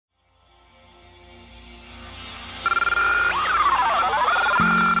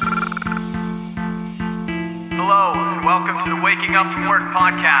Up From Work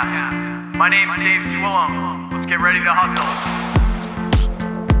podcast. My name's Dave Swillum. Let's get ready to hustle.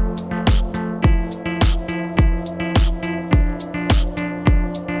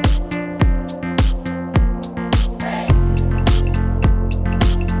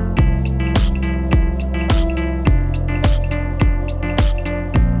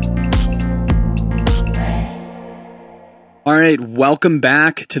 All right, welcome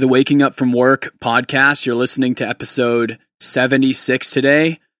back to the Waking Up From Work podcast. You're listening to episode 76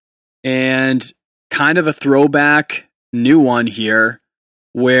 today, and kind of a throwback new one here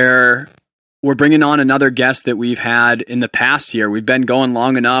where we're bringing on another guest that we've had in the past year. We've been going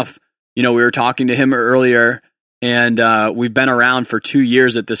long enough. You know, we were talking to him earlier, and we've been around for 2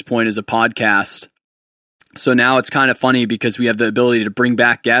 years at this point as a podcast. So now it's kind of funny because we have the ability to bring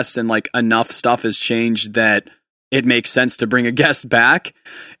back guests, and like enough stuff has changed that it makes sense to bring a guest back.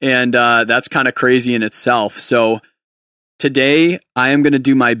 And that's kind of crazy in itself. So today I am going to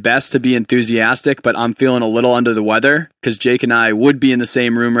do my best to be enthusiastic, but I'm feeling a little under the weather because Jake and I would be in the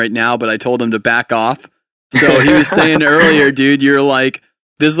same room right now, but I told him to back off. So he was saying earlier, dude, you're like,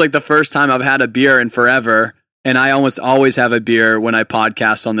 this is like the first time I've had a beer in forever. And I almost always have a beer when I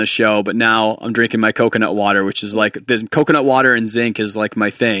podcast on this show, but now I'm drinking my coconut water, which is like, the coconut water and zinc is like my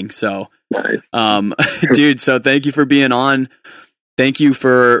thing. So, nice. Dude, so thank you for being on. Thank you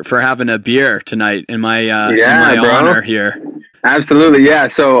for having a beer tonight in my honor here. Absolutely. Yeah.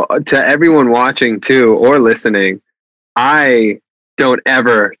 So to everyone watching too, or listening, I don't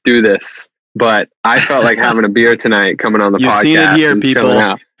ever do this, but I felt like having a beer tonight coming on the podcast. You've seen it here,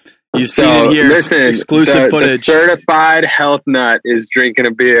 people. You've seen it here. Listen, exclusive footage. The certified health nut is drinking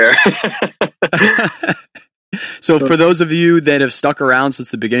a beer. So for those of you that have stuck around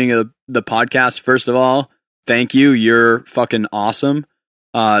since the beginning of the podcast, first of all, thank you. You're fucking awesome.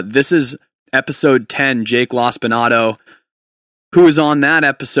 This is episode 10, Jake Lospinato, who is on that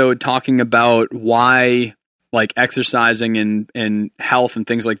episode talking about why like exercising and health and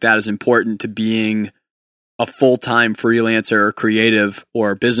things like that is important to being a full-time freelancer or creative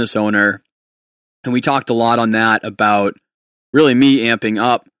or business owner. And we talked a lot on that about really me amping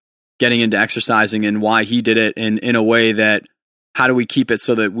up, getting into exercising and why he did it in a way that how do we keep it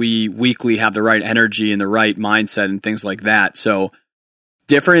so that we weekly have the right energy and the right mindset and things like that. So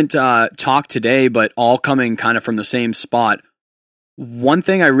different talk today, but all coming kind of from the same spot. One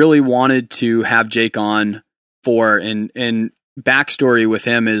thing I really wanted to have Jake on for and backstory with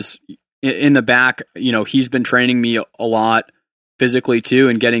him is in the back, you know, he's been training me a lot physically too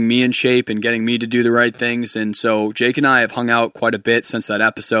and getting me in shape and getting me to do the right things. And so Jake and I have hung out quite a bit since that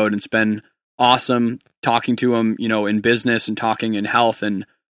episode, and it's been awesome talking to him, you know, in business and talking in health and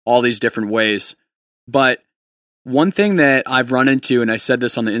all these different ways. But one thing that I've run into, and I said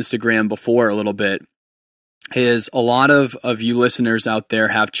this on the Instagram before a little bit, is a lot of you listeners out there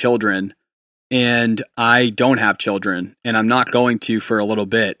have children, and I don't have children, and I'm not going to for a little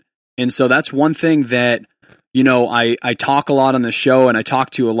bit. And so that's one thing that, you know, I talk a lot on the show, and I talk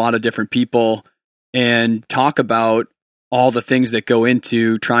to a lot of different people and talk about all the things that go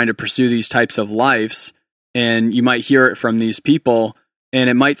into trying to pursue these types of lives. And you might hear it from these people, and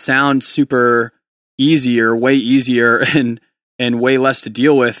it might sound super easy or way easier and way less to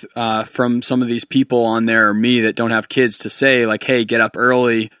deal with from some of these people on there or me that don't have kids to say like, hey, get up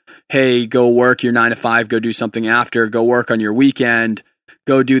early. Hey, go work your 9 to 5, go do something after, go work on your weekend,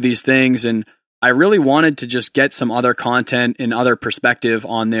 go do these things. And I really wanted to just get some other content and other perspective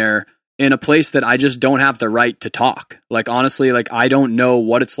on there in a place that I just don't have the right to talk. Like, honestly, like I don't know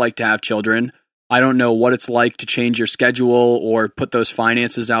what it's like to have children. I don't know what it's like to change your schedule or put those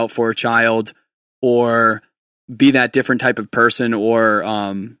finances out for a child or be that different type of person or,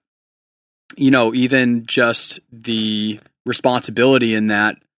 you know, even just the responsibility in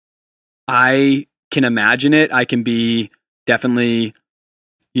that. I can imagine it. I can be definitely,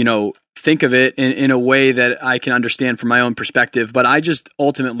 you know, think of it in a way that I can understand from my own perspective, but I just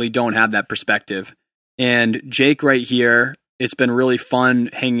ultimately don't have that perspective. And Jake right here, it's been really fun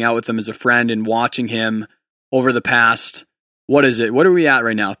hanging out with him as a friend and watching him over the past, what is it? What are we at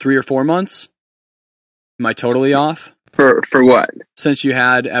right now? 3 or 4 months? Am I totally off? For what? Since you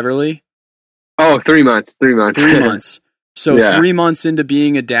had Everly? Oh, 3 months. 3 months. 3 months. So yeah. 3 months into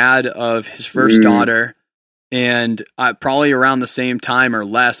being a dad of his first daughter, and probably around the same time or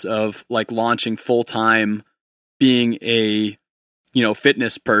less of like launching full-time, being a, you know,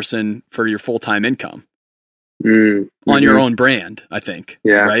 fitness person for your full-time income on your own brand, I think.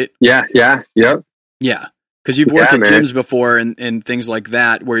 Yeah. Right? Yeah. Yep. Yeah. Because you've worked at gyms before and things like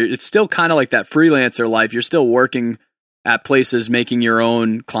that, where it's still kind of like that freelancer life. You're still working at places making your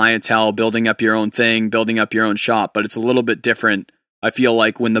own clientele, building up your own thing, building up your own shop, but it's a little bit different. I feel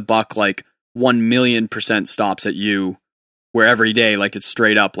like when the buck like 1,000,000% stops at you, where every day, like it's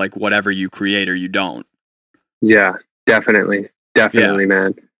straight up like whatever you create or you don't. Yeah, definitely,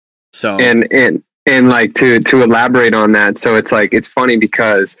 man. So and like to elaborate on that, so it's like it's funny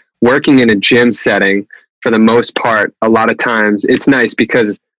because working in a gym setting, for the most part, a lot of times it's nice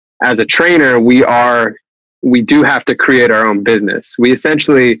because as a trainer, we do have to create our own business. We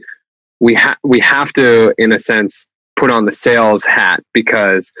essentially we have to, in a sense, put on the sales hat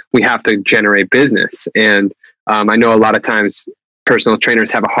because we have to generate business. And I know a lot of times personal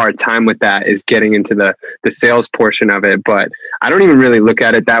trainers have a hard time with that, is getting into the sales portion of it. But I don't even really look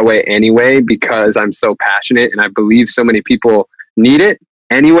at it that way anyway, because I'm so passionate and I believe so many people need it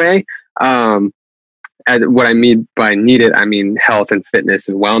anyway. And what I mean by need it, I mean health and fitness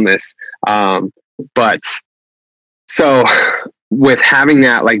and wellness. But so with having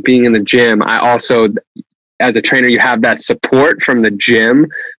that, like being in the gym, I also, as a trainer, you have that support from the gym,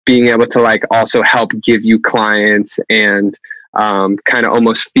 being able to like also help give you clients and kind of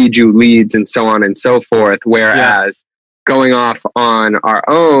almost feed you leads and so on and so forth. Whereas going off on our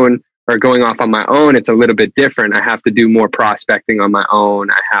own or going off on my own, it's a little bit different. I have to do more prospecting on my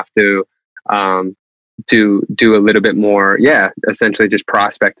own. I have to do a little bit more, essentially just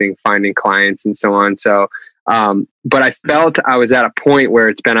prospecting, finding clients and so on. So, but I felt I was at a point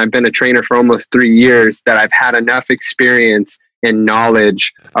where I've been a trainer for almost 3 years, that I've had enough experience and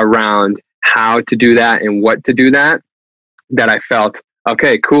knowledge around how to do that and what to do that I felt,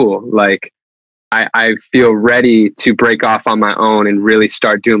 okay, cool. Like I feel ready to break off on my own and really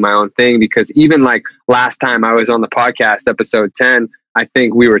start doing my own thing. Because even like last time I was on the podcast, episode 10, I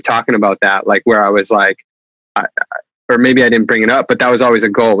think we were talking about that, like where I was like, or maybe I didn't bring it up, but that was always a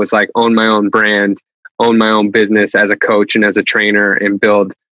goal, was like own my own brand, own my own business as a coach and as a trainer, and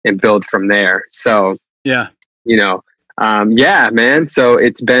build from there. So, man. So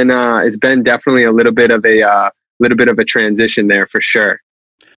it's been definitely a little bit of a transition there for sure.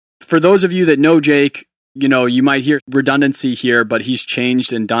 For those of you that know Jake, you might hear redundancy here, but he's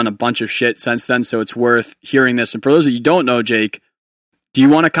changed and done a bunch of shit since then. So it's worth hearing this. And for those of you who don't know Jake, do you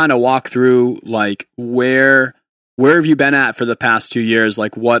want to kind of walk through like where have you been at for the past 2 years?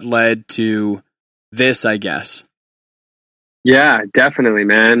 Like what led to this, I guess? Yeah, definitely,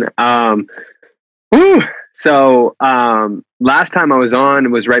 man. So last time I was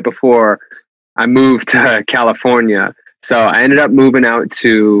on was right before I moved to California. So I ended up moving out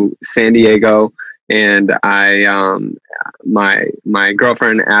to San Diego, and my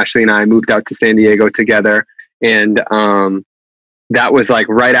girlfriend Ashley and I moved out to San Diego together. And that was like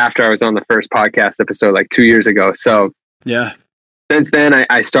right after I was on the first podcast episode, like 2 years ago. So yeah, since then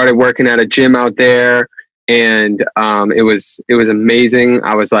I started working at a gym out there, and it was amazing.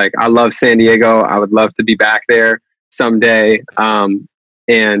 I was like, I love San Diego. I would love to be back there someday.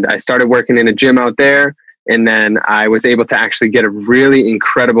 And I started working in a gym out there. And then I was able to actually get a really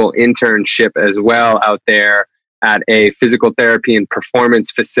incredible internship as well out there at a physical therapy and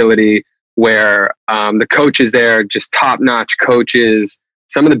performance facility, where the coaches there, just top-notch coaches,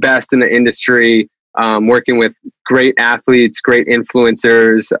 some of the best in the industry, working with great athletes, great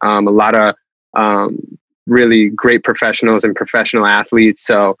influencers, a lot of really great professionals and professional athletes.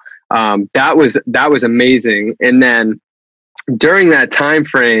 So that was amazing. And then during that time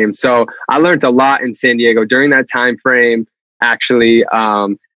frame, so I learned a lot in San Diego. During that time frame, actually,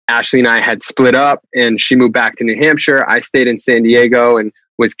 Ashley and I had split up, and she moved back to New Hampshire. I stayed in San Diego and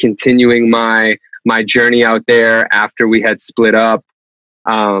was continuing my journey out there after we had split up.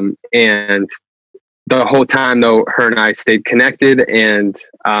 And the whole time, though, her and I stayed connected. And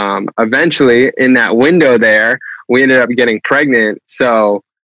eventually, in that window there, we ended up getting pregnant. So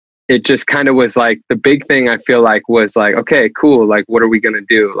it just kind of was like, the big thing I feel like was like, okay, cool. Like, what are we going to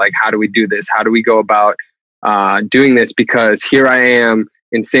do? Like, how do we do this? How do we go about doing this? Because here I am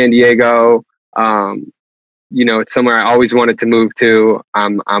in San Diego. It's somewhere I always wanted to move to.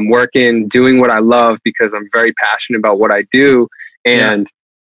 I'm working, doing what I love because I'm very passionate about what I do. And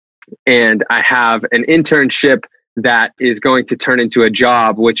I have an internship that is going to turn into a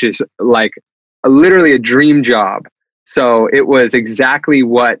job, which is like literally a dream job. So it was exactly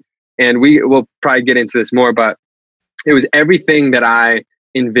what, and we will probably get into this more, but it was everything that I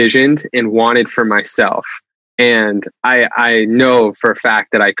envisioned and wanted for myself. And I know for a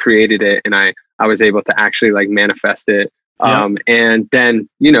fact that I created it, and I was able to actually like manifest it. Yeah. And then,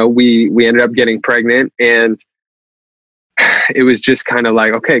 we ended up getting pregnant, and it was just kind of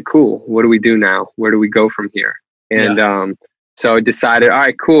like, okay, cool. What do we do now? Where do we go from here? And so I decided, all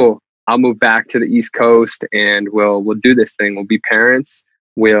right, cool. I'll move back to the East Coast and we'll do this thing. We'll be parents.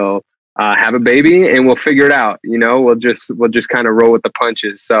 We'll have a baby and we'll figure it out. You know, we'll just kind of roll with the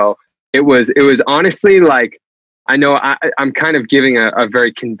punches. So it was honestly like, I know I'm kind of giving a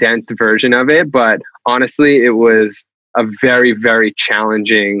very condensed version of it, but honestly, it was a very, very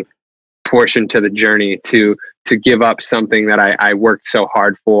challenging portion to the journey to give up something that I worked so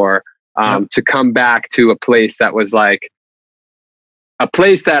hard for, to come back to a place that was like a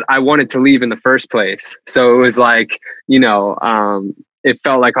place that I wanted to leave in the first place. So it was like, you know, it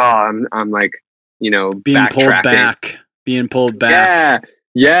felt like, I'm like, you know, being pulled back.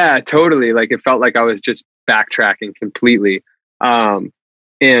 Yeah, totally. Like it felt like I was just backtracking completely. So,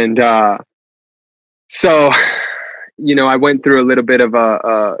 you know, I went through a little bit of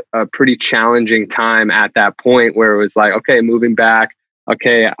a pretty challenging time at that point where it was like, okay, moving back.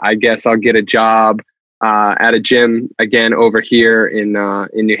 Okay, I guess I'll get a job at a gym again over here in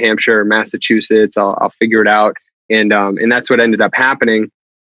New Hampshire, Massachusetts. I'll figure it out, and that's what ended up happening.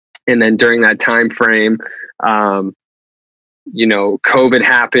 And then during that time frame, you know, COVID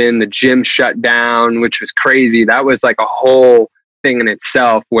happened. The gym shut down, which was crazy. That was like a whole thing in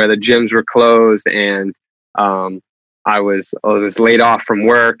itself, where the gyms were closed, and I was laid off from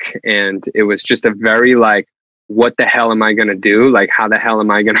work, and it was just a very like, what the hell am I going to do? Like, how the hell am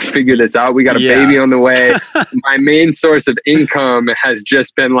I going to figure this out? We got a baby on the way. My main source of income has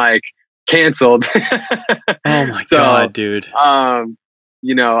just been like canceled. Oh my God, dude.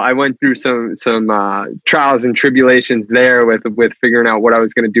 You know, I went through some trials and tribulations there with figuring out what I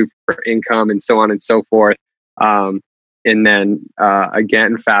was going to do for income and so on and so forth. And then,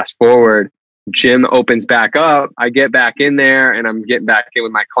 again, fast forward, gym opens back up. I get back in there and I'm getting back in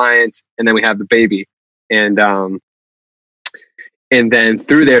with my clients, and then we have the baby. And then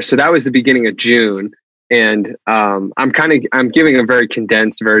through there, so that was the beginning of June. And I'm giving a very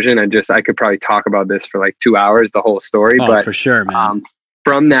condensed version. I could probably talk about this for like 2 hours, the whole story. But for sure, man.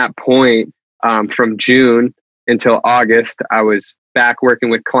 From that point, from June until August, I was back working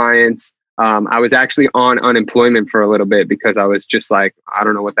with clients. I was actually on unemployment for a little bit because I was just like, I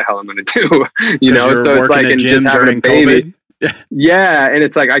don't know what the hell I'm going to do, you know? So it's like, and just having a baby. COVID. Yeah. And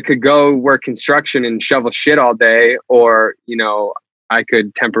it's like, I could go work construction and shovel shit all day, or, you know, I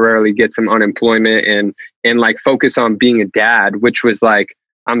could temporarily get some unemployment and like focus on being a dad, which was like,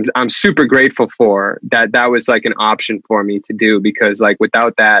 I'm super grateful for that. That was like an option for me to do, because like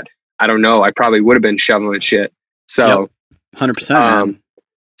without that, I don't know, I probably would have been shoveling shit. So 100%.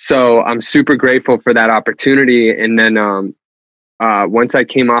 So I'm super grateful for that opportunity. And then, once I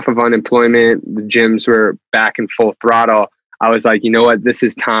came off of unemployment, the gyms were back in full throttle. I was like, you know what, this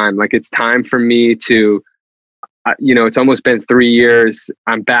is time. Like, it's time for me to, you know, it's almost been 3 years.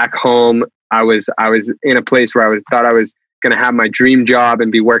 I'm back home. I was in a place where thought I was going to have my dream job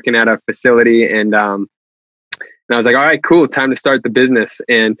and be working at a facility. And I was like, all right, cool. Time to start the business.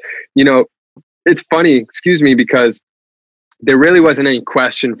 And, you know, it's funny, excuse me, because there really wasn't any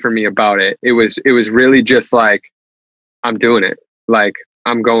question for me about it. It was really just like, I'm doing it. Like,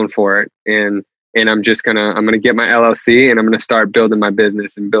 I'm going for it. And I'm going to get my LLC, and I'm going to start building my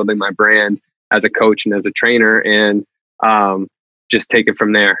business and building my brand as a coach and as a trainer, and just take it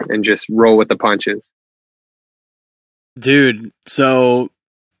from there and just roll with the punches. Dude, so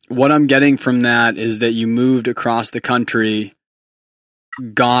what I'm getting from that is that you moved across the country,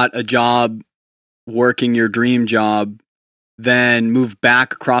 got a job working your dream job, then moved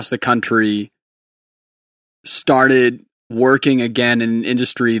back across the country, started working again in an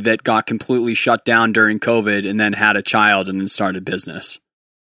industry that got completely shut down during COVID, and then had a child and then started business.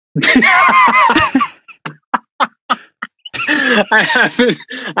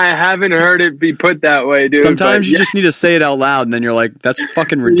 I haven't heard it be put that way, dude. Sometimes you just need to say it out loud, and then you're like, that's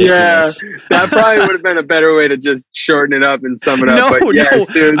fucking ridiculous. Yeah, that probably would have been a better way to just shorten it up and sum it up. No,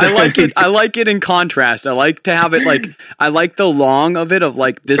 dude. I like it. I like it in contrast. I like to have it like, I like the long of it, of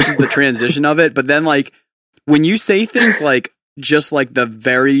like, this is the transition of it. But then like, when you say things like, just like the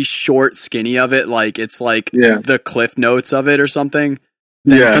very short skinny of it, like it's like the cliff notes of it or something,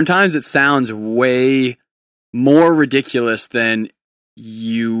 then sometimes it sounds way more ridiculous than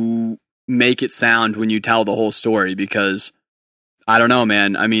you make it sound when you tell the whole story. Because I don't know,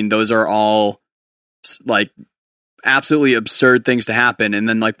 man. I mean, those are all like absolutely absurd things to happen. And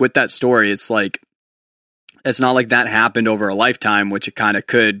then like with that story, it's like, it's not like that happened over a lifetime, which it kind of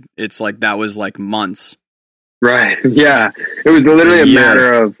could. It's like, that was like months. Right. Yeah. It was literally a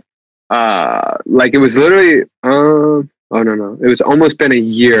matter of, like, it was literally, oh no. It was almost been a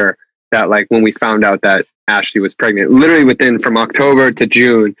year that like when we found out that Ashley was pregnant, literally within from October to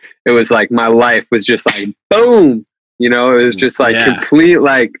June, it was like my life was just like, boom, you know, it was just like complete,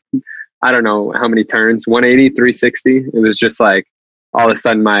 like I don't know how many turns, 180, 360. It was just like all of a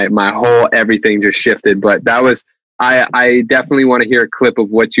sudden my whole everything just shifted. But that was, I definitely want to hear a clip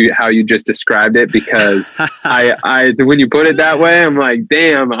of how you just described it, because when you put it that way, I'm like,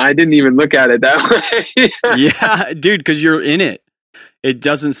 damn, I didn't even look at it that way. Yeah, dude, because you're in it. It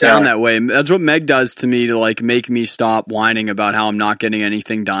doesn't sound that way. That's what Meg does to me to like make me stop whining about how I'm not getting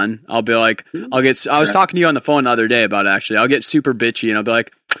anything done. I'll be like, I was talking to you on the phone the other day about it, actually. I'll get super bitchy and I'll be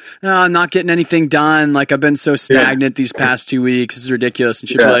like, no, I'm not getting anything done. Like, I've been so stagnant these past 2 weeks. This is ridiculous. And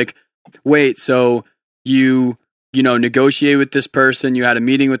she'd be like, wait, so you negotiate with this person, you had a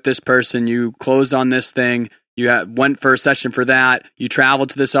meeting with this person, you closed on this thing, you went for a session for that, you traveled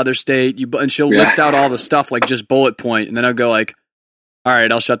to this other state, and she'll list out all the stuff, like just bullet point. And then I'll go like, all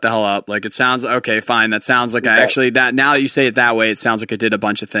right, I'll shut the hell up. Like, it sounds okay, fine. That sounds like I actually, that now that you say it that way, it sounds like I did a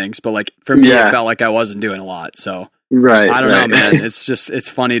bunch of things. But like for me, it felt like I wasn't doing a lot. So I don't know, man. It's just, it's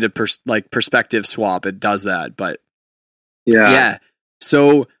funny to perspective swap. It does that, but yeah.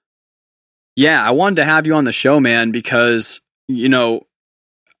 So yeah, I wanted to have you on the show, man, because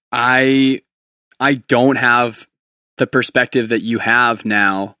I don't have the perspective that you have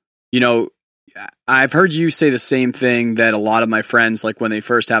now. I've heard you say the same thing that a lot of my friends, like when they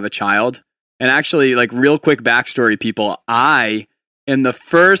first have a child. And actually, like, real quick backstory, people, I am the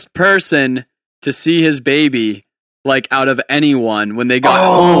first person to see his baby, like, out of anyone when they got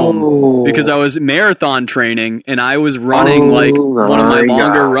home, because I was marathon training and I was running one of my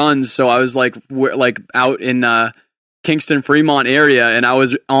longer runs. So I was like out in Kingston, Fremont area, and I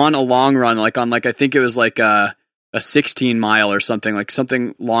was on a long run, like on I think it was like a 16 mile or something, like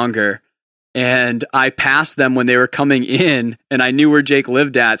something longer. And I passed them when they were coming in, and I knew where Jake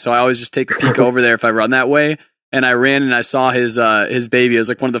lived at, so I always just take a peek over there if I run that way. And I ran and I saw his baby. It was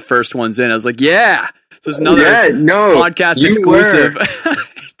like one of the first ones in. I was like, yeah, this is another podcast exclusive.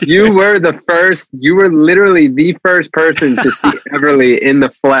 You were the first. You were literally the first person to see Everly in the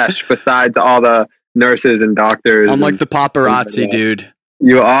flesh, besides all the nurses and doctors. I'm like the paparazzi, dude.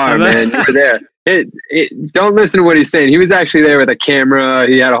 You are, man. You're there. Don't listen to what he's saying. He was actually there with a camera.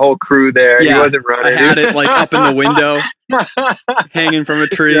 He had a whole crew there. Yeah, he wasn't running. I had it like up in the window, hanging from a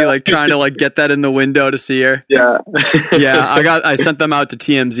tree, like trying to like get that in the window to see her. Yeah. I sent them out to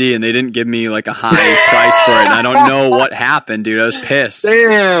TMZ and they didn't give me like a high price for it. And I don't know what happened, dude. I was pissed.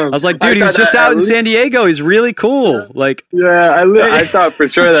 Damn. I was like, dude, he was just out in San Diego. He's really cool. Like, I thought for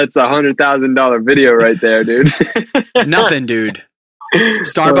sure that's $100,000 video right there, dude. Nothing, dude.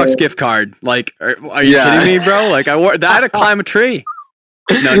 Starbucks gift card. Like, are you kidding me, bro? Like, I had to climb a tree.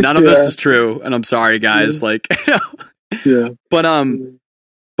 No, none of this is true, and I'm sorry, guys. Like, But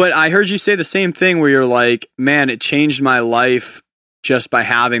I heard you say the same thing where you're like, man, it changed my life just by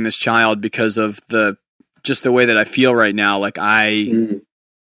having this child because of the way that I feel right now. Like, I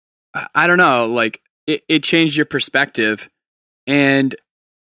don't know, like it changed your perspective, and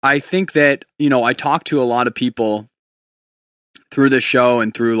I think that I talk to a lot of people through the show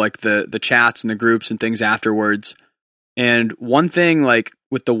and through like the chats and the groups and things afterwards. And one thing, like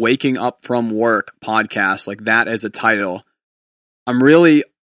with the Waking Up From Work podcast, like that as a title, I'm really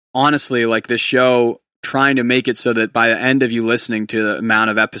honestly like this show trying to make it so that by the end of you listening to the amount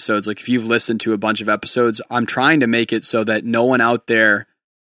of episodes, like if you've listened to a bunch of episodes, I'm trying to make it so that no one out there,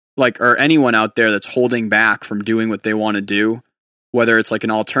 like, or anyone out there that's holding back from doing what they want to do, whether it's like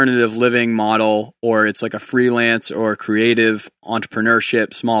an alternative living model or it's like a freelance or creative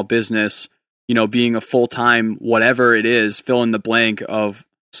entrepreneurship, small business, being a full-time, whatever it is, fill in the blank of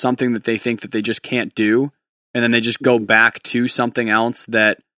something that they think that they just can't do. And then they just go back to something else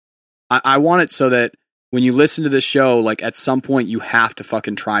that I want it so that when you listen to this show, like at some point you have to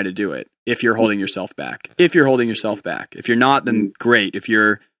fucking try to do it. If you're holding yourself back, if you're not, then great. If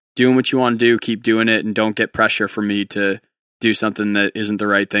you're doing what you want to do, keep doing it, and don't get pressure from me to do something that isn't the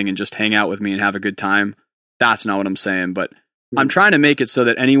right thing and just hang out with me and have a good time. That's not what I'm saying, but I'm trying to make it so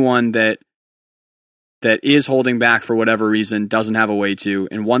that anyone that is holding back for whatever reason doesn't have a way to.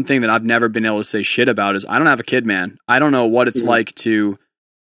 And one thing that I've never been able to say shit about is I don't have a kid, man. I don't know what it's like to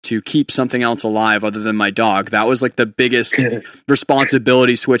keep something else alive other than my dog. That was like the biggest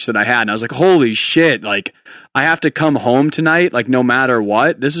responsibility switch that I had. And I was like, holy shit, like I have to come home tonight, like no matter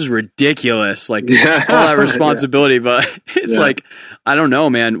what. This is ridiculous. Like all that responsibility, but it's like, I don't know,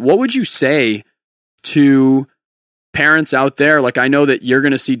 man. What would you say to parents out there? Like, I know that you're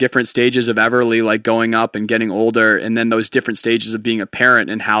going to see different stages of Everly, like going up and getting older, and then those different stages of being a parent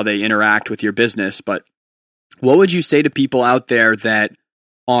and how they interact with your business. But what would you say to people out there that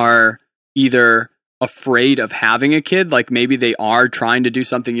are either afraid of having a kid, like maybe they are trying to do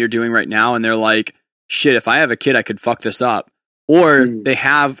something you're doing right now and they're like, shit, if I have a kid, I could fuck this up, Or they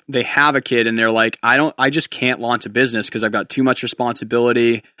have a kid and they're like, I just can't launch a business because I've got too much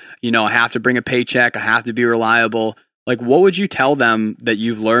responsibility. You know, I have to bring a paycheck. I have to be reliable. Like, what would you tell them that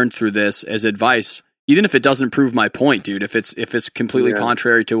you've learned through this as advice? Even if it doesn't prove my point, dude, if it's completely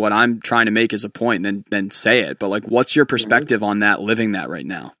contrary to what I'm trying to make as a point, then say it. But like, what's your perspective on that, living that right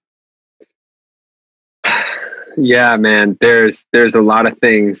now? Yeah, man, there's a lot of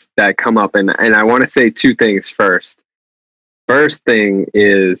things that come up, and I want to say two things first. First thing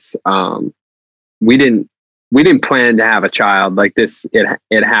is, we didn't plan to have a child like this.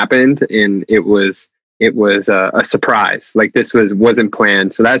 It happened, and it was a surprise. Like, this wasn't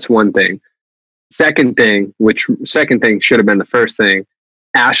planned. So that's one thing. Second thing should have been the first thing.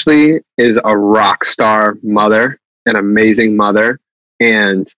 Ashley is a rock star mother, an amazing mother,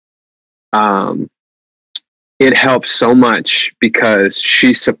 and it helps so much because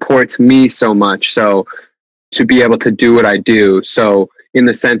she supports me so much. So to be able to do what I do. So in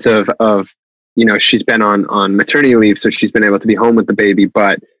the sense of, you know, she's been on maternity leave, so she's been able to be home with the baby,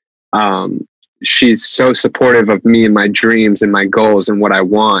 but she's so supportive of me and my dreams and my goals and what I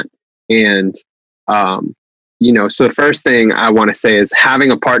want. And, you know, so the first thing I want to say is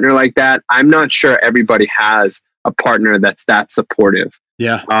having a partner like that. I'm not sure everybody has a partner that's that supportive.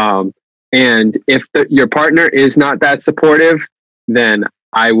 Yeah. And if your partner is not that supportive, then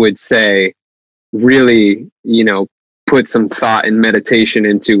I would say really, you know, put some thought and meditation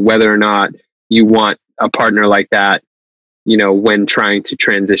into whether or not you want a partner like that, you know, when trying to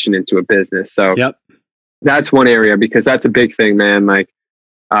transition into a business. So that's one area, because that's a big thing, man. Like,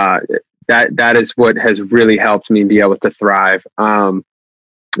 that is what has really helped me be able to thrive. And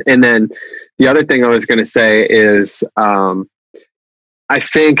then the other thing I was going to say is, I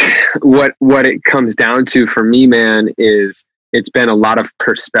think what it comes down to for me, man, is it's been a lot of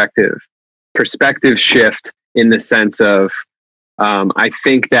perspective shift, in the sense of, I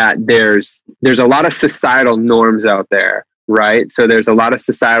think that there's a lot of societal norms out there, right? So there's a lot of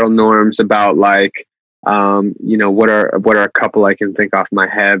societal norms about, like, you know, what are a couple I can think off my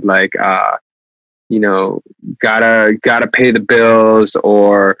head, like, you know, gotta pay the bills,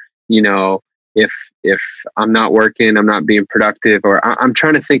 or, you know, if I'm not working, I'm not being productive, or I'm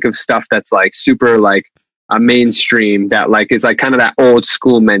trying to think of stuff that's like super like a mainstream, that like is like kind of that old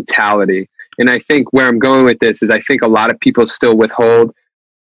school mentality. And I think where I'm going with this is, I think a lot of people still withhold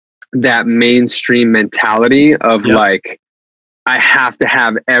that mainstream mentality of like, I have to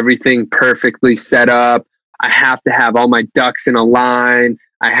have everything perfectly set up. I have to have all my ducks in a line.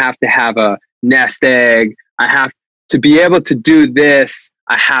 I have to have a nest egg. I have to be able to do this.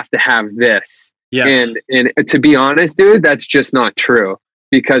 I have to have this. Yes. And to be honest, dude, that's just not true,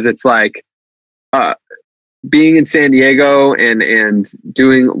 because it's like, being in San Diego and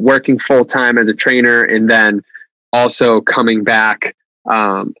working full time as a trainer, and then also coming back,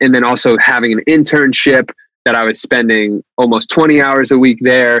 and then also having an internship that I was spending almost 20 hours a week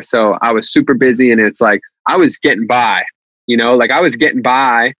there. So I was super busy, and it's like, I was getting by, you know, like I was getting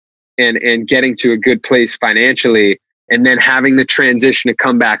by and getting to a good place financially. And then having the transition to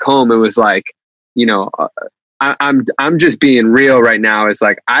come back home, it was like, you know, I'm just being real right now. It's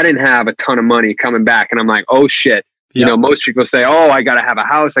like, I didn't have a ton of money coming back, and I'm like, oh shit. You know, most people say, oh, I got to have a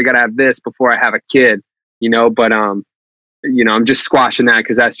house. I got to have this before I have a kid, you know, but, you know, I'm just squashing that,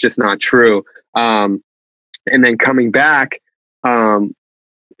 'cause that's just not true. And then coming back,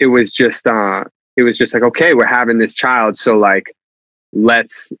 it was just like, okay, we're having this child. So like,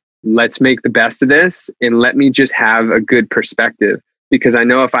 let's make the best of this, and let me just have a good perspective. Because I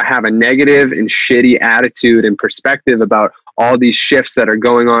know if I have a negative and shitty attitude and perspective about all these shifts that are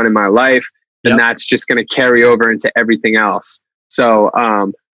going on in my life, then that's just going to carry over into everything else. So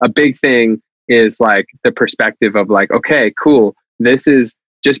a big thing is like the perspective of like, okay, cool. This is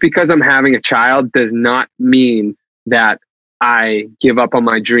just because I'm having a child does not mean that I give up on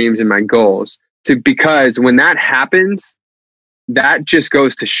my dreams and my goals. Because when that happens, that just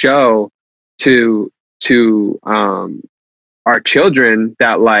goes to show to our children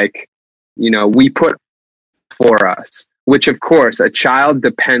that, like, you know, we put for us, which of course a child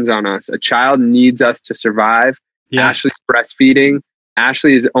depends on us. A child needs us to survive. Ashley's breastfeeding.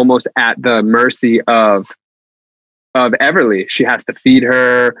 Ashley is almost at the mercy of Everly. She has to feed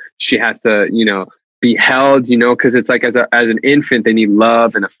her. She has to, you know, be held, you know, because it's like as an infant, they need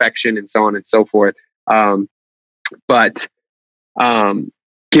love and affection and so on and so forth. But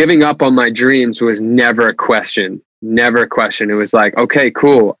giving up on my dreams was never a question. Never a question. It was like, okay,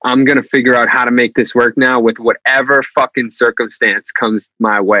 cool. I'm going to figure out how to make this work now with whatever fucking circumstance comes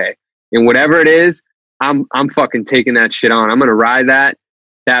my way. And whatever it is, I'm fucking taking that shit on. I'm going to ride that.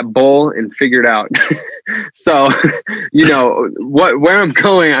 that bowl and figure it out. So, you know, where I'm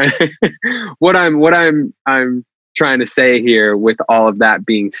going, what I'm trying to say here with all of that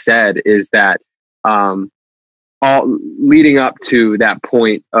being said is that, all leading up to that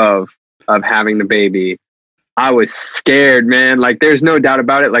point of having the baby, I was scared, man. Like, there's no doubt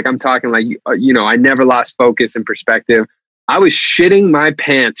about it. Like, I'm talking like, you know, I never lost focus and perspective. I was shitting my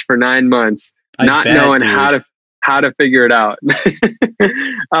pants for 9 months, not knowing how to figure it out.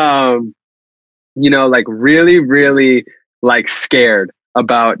 You know, like really, really like scared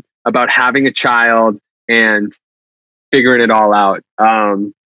about having a child and figuring it all out.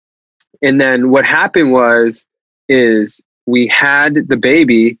 And then what happened is we had the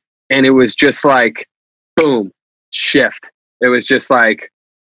baby, and it was just like, boom, shift. It was just like,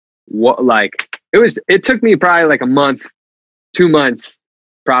 what, like, it took me probably like a month, 2 months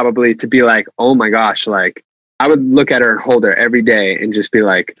probably to be like, oh my gosh, like, I would look at her and hold her every day and just be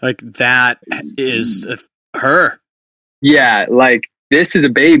like that is her. Yeah. Like, this is a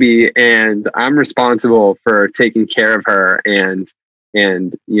baby, and I'm responsible for taking care of her.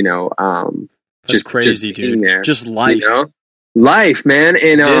 And, you know, that's crazy, dude. There, just life, you know? Life, man.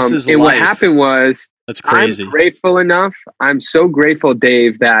 And, and what happened was, that's crazy. I'm grateful enough. I'm so grateful,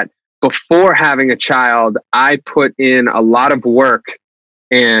 Dave, that before having a child, I put in a lot of work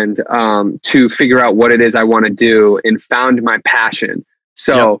and to figure out what it is I want to do, and found my passion.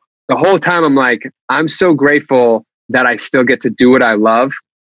 So the whole time I'm like, I'm so grateful that I still get to do what I love,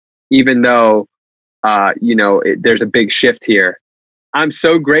 even though, you know, there's a big shift here. I'm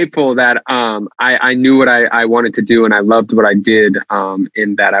so grateful that I knew what I wanted to do, and I loved what I did,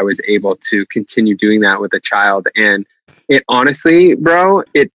 and that I was able to continue doing that with a child. And it honestly, bro,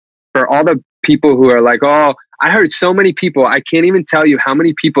 for all the people who are like, oh, I heard so many people, I can't even tell you how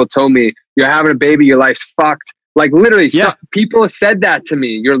many people told me, you're having a baby, your life's fucked. Like, literally, people have said that to me.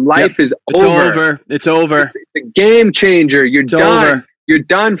 Your life is over. It's over. It's a game changer. You're done. Over. You're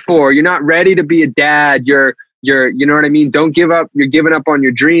done for. You're not ready to be a dad. You're, you know what I mean? Don't give up. You're giving up on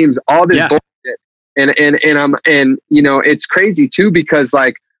your dreams. All this bullshit. And you know, it's crazy too, because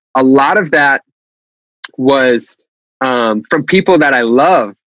like a lot of that was from people that I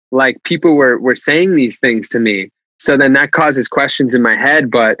love. Like, people were saying these things to me. So then that causes questions in my head.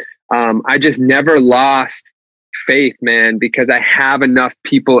 But I just never lost faith, man, because I have enough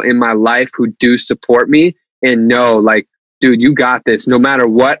people in my life who do support me and know, like, dude, you got this. No matter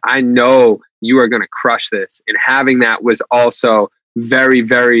what, I know you are going to crush this. And having that was also very,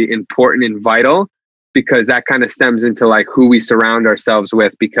 very important and vital, because that kind of stems into like who we surround ourselves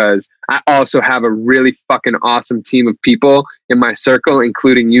with. Because I also have a really fucking awesome team of people in my circle,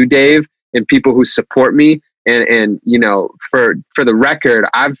 including you, Dave, and people who support me. And you know, for the record,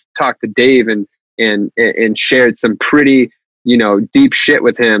 I've talked to Dave and shared some pretty, you know, deep shit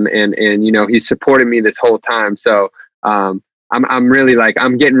with him, and you know, he's supported me this whole time. So I'm really like,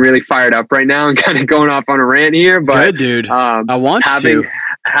 I'm getting really fired up right now and kind of going off on a rant here. But good, dude. I want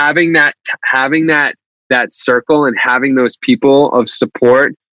having that circle and having those people of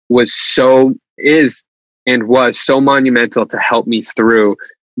support was so monumental to help me through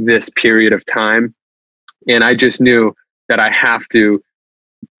this period of time. And I just knew that I have to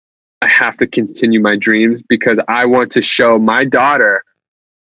continue my dreams, because I want to show my daughter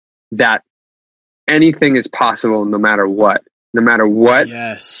that anything is possible, no matter what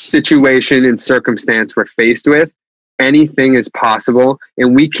situation and circumstance we're faced with. Anything is possible,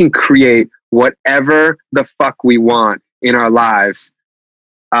 and we can create whatever the fuck we want in our lives.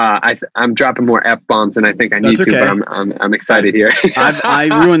 I'm dropping more F-bombs than I think I need to, but I'm excited here. I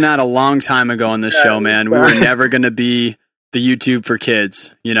ruined that a long time ago on this show, man. We were never going to be the YouTube for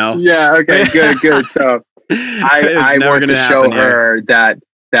kids, you know? Yeah. Okay. Good. So I want to show her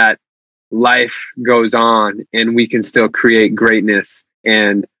that life goes on, and we can still create greatness.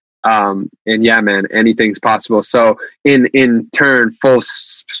 And yeah, man, anything's possible. So in turn, full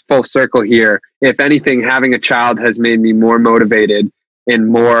circle here, if anything, having a child has made me more motivated and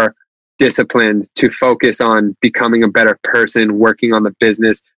more disciplined to focus on becoming a better person, working on the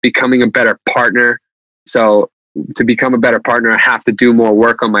business, becoming a better partner. So to become a better partner, I have to do more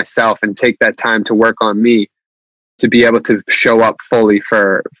work on myself and take that time to work on me, to be able to show up fully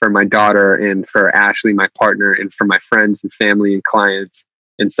for my daughter and for Ashley, my partner, and for my friends and family and clients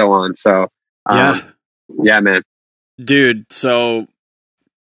and so on. So, yeah, man. Dude, so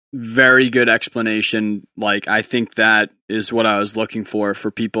very good explanation. Like, I think that is what I was looking for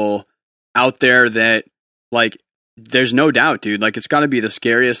people out there, that like, there's no doubt, dude. Like, it's got to be the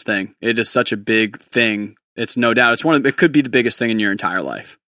scariest thing. It is such a big thing. It's no doubt. It could be the biggest thing in your entire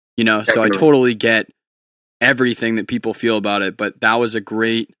life, you know? So I totally get everything that people feel about it, but that was a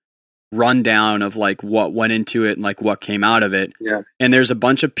great rundown of like what went into it and like what came out of it. Yeah. And there's a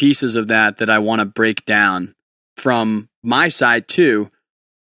bunch of pieces of that I want to break down from my side too.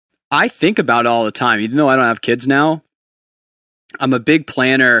 I think about it all the time, even though I don't have kids now. I'm a big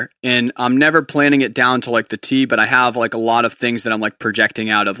planner, and I'm never planning it down to like the T, but I have like a lot of things that I'm like projecting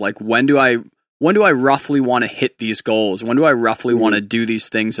out of like, when do I roughly want to hit these goals? When do I roughly want to do these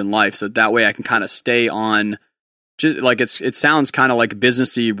things in life? So that way I can kind of stay on, just like it sounds kind of like a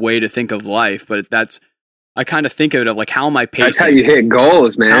businessy way to think of life, but I kind of think of it of like, how am I pacing? That's how you hit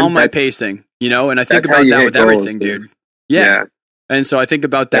goals, man. How am I pacing? You know, and I think about that with everything, dude. Yeah. And so I think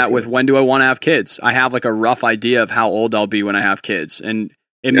about that with, when do I want to have kids? I have like a rough idea of how old I'll be when I have kids, and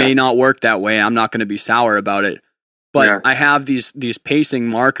it may not work that way. I'm not going to be sour about it, but I have these pacing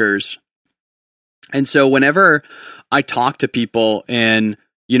markers. And so whenever I talk to people, and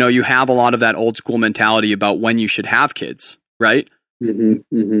you know, you have a lot of that old school mentality about when you should have kids, right?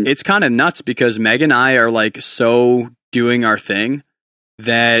 It's kind of nuts because Meg and I are like so doing our thing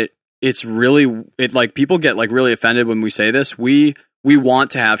that it's really, like people get like really offended when we say this. We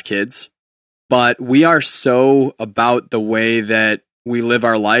want to have kids, but we are so about the way that we live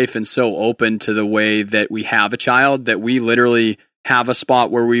our life and so open to the way that we have a child that we literally have a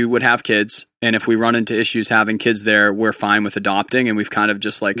spot where we would have kids. And if we run into issues having kids there, we're fine with adopting. And we've kind of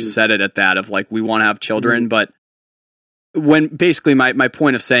just like set it at that of like, we want to have children. But when basically my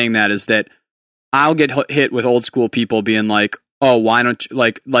point of saying that is that I'll get hit with old school people being like, oh, why don't you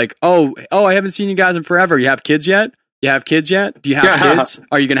like, oh, I haven't seen you guys in forever. You have kids yet? Do you have kids?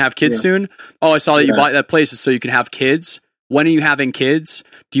 Are you going to have kids soon? Oh, I saw that you bought that place so you can have kids. When are you having kids?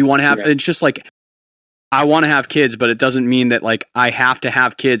 Do you want to have, it's just like, I want to have kids, but it doesn't mean that like I have to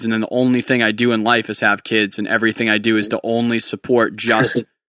have kids. And then the only thing I do in life is have kids, and everything I do is to only support just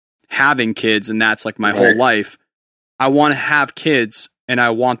having kids. And that's like my whole life. I want to have kids and I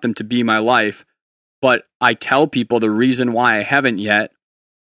want them to be my life. But I tell people the reason why I haven't yet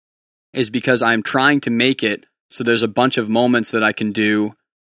is because I'm trying to make it so there's a bunch of moments that I can do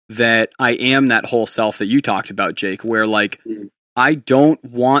that I am that whole self that you talked about, Jake, where like I don't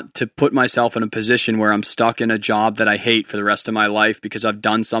want to put myself in a position where I'm stuck in a job that I hate for the rest of my life because I've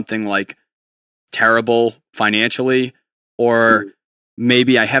done something like terrible financially, or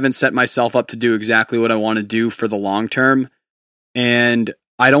maybe I haven't set myself up to do exactly what I want to do for the long term. And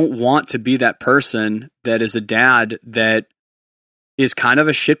I don't want to be that person that is a dad that is kind of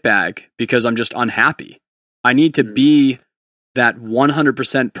a shitbag because I'm just unhappy. I need to be that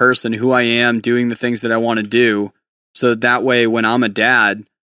 100% person who I am, doing the things that I want to do, so that way when I'm a dad,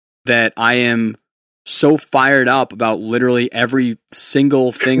 that I am so fired up about literally every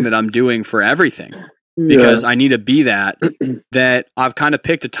single thing that I'm doing for everything. Because I need to be that I've kind of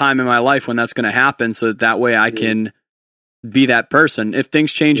picked a time in my life when that's going to happen, so that way I can be that person. If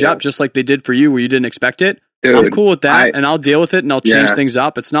things change up just like they did for you where you didn't expect it, dude, I'm cool with that, and I'll deal with it, and I'll change things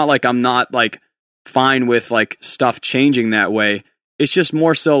up. It's not like I'm not like fine with like stuff changing that way. It's just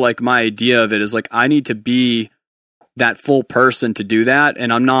more so like my idea of it is like I need to be that full person to do that,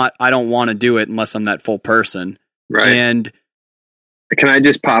 and I don't want to do it unless I'm that full person. Right. And can I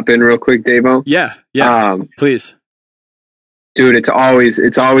just pop in real quick, Davo? Yeah, please. Dude, it's always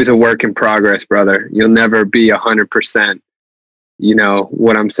a work in progress, brother. You'll never be 100%. You know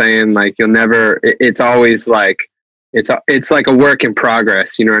what I'm saying? Like you'll never, it's always like, it's like a work in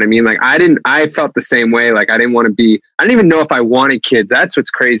progress. You know what I mean? Like I felt the same way. Like I didn't even know if I wanted kids. That's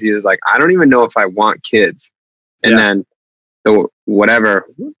what's crazy is like, I don't even know if I want kids. And then whatever,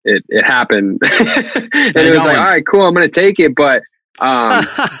 it happened. And it was like, all right, cool. I'm going to take it. But,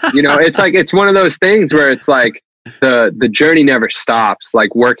 you know, it's one of those things where it's like the journey never stops.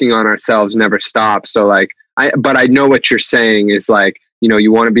 Like working on ourselves never stops. So like, but I know what you're saying is like, you know,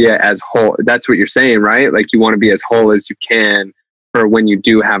 you want to be as whole. That's what you're saying, right? Like you want to be as whole as you can for when you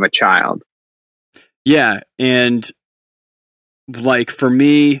do have a child. Yeah. And like for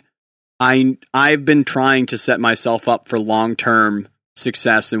me, I've been trying to set myself up for long-term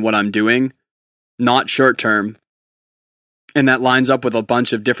success in what I'm doing, not short-term. And that lines up with a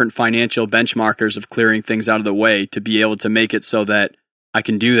bunch of different financial benchmarkers of clearing things out of the way to be able to make it so that I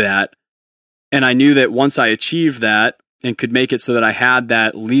can do that. And I knew that once I achieved that and could make it so that I had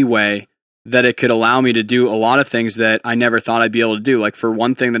that leeway, that it could allow me to do a lot of things that I never thought I'd be able to do. Like for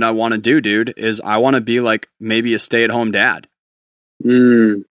one thing that I want to do, dude, is I want to be like maybe a stay-at-home dad.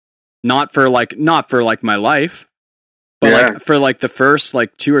 Not for like my life, but like for like the first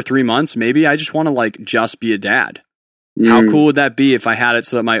like 2 or 3 months, maybe I just want to like just be a dad. How cool would that be if I had it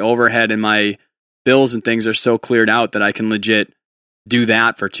so that my overhead and my bills and things are so cleared out that I can legit do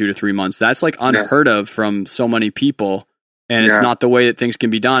that for 2 to 3 months. That's like unheard of from so many people. And it's not the way that things can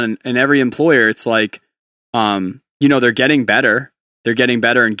be done. And every employer, it's like, they're getting better. They're getting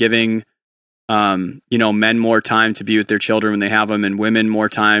better and giving, men more time to be with their children when they have them, and women more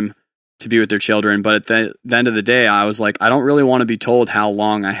time to be with their children. But at the end of the day, I was like, I don't really want to be told how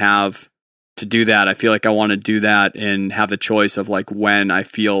long I have to do that. I feel like I want to do that and have the choice of like when I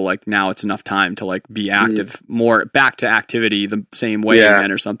feel like now it's enough time to like be active, more back to activity the same way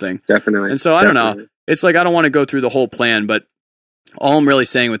again or something. Definitely. And so I don't know. It's like, I don't want to go through the whole plan, but all I'm really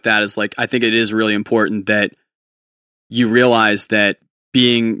saying with that is like, I think it is really important that you realize that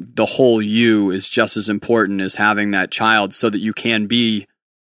being the whole you is just as important as having that child, so that you can be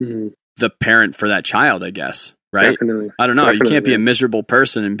the parent for that child, I guess. Right. Definitely. I don't know. You can't be a miserable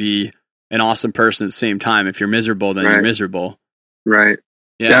person and be an awesome person at the same time. If you're miserable, then you're miserable. Right.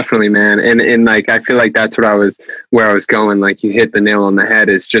 Yeah. Definitely, man. And like, I feel like that's where I was going. Like, you hit the nail on the head.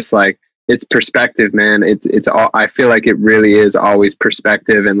 It's just like, it's perspective, man. It's all, I feel like it really is always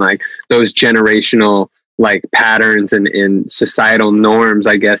perspective, and like those generational like patterns and societal norms,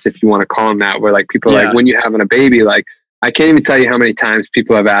 I guess, if you want to call them that, where like people are like, when you're having a baby, like, I can't even tell you how many times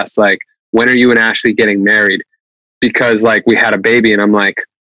people have asked, like, when are you and Ashley getting married? Because like we had a baby, and I'm like,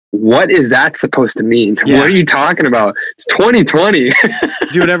 what is that supposed to mean? Yeah. What are you talking about? It's 2020.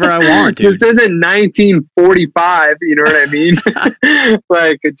 Do whatever I want, dude. This isn't 1945. You know what I mean?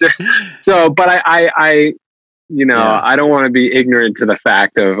 Like, so, but I I don't want to be ignorant to the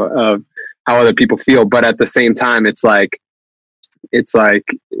fact of how other people feel, but at the same time, it's like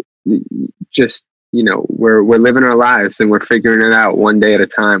just, we're living our lives, and we're figuring it out one day at a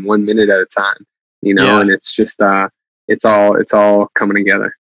time, 1 minute at a time, and it's just, it's all coming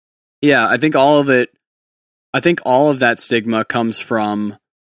together. Yeah, I think all of that stigma comes from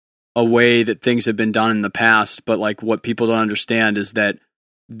a way that things have been done in the past, but like what people don't understand is that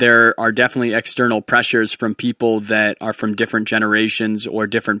there are definitely external pressures from people that are from different generations or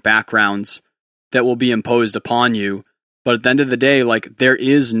different backgrounds that will be imposed upon you. But at the end of the day, like, there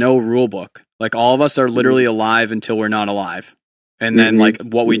is no rule book. Like, all of us are literally alive until we're not alive. And then like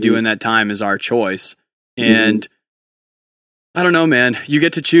what we do in that time is our choice. And I don't know, man, you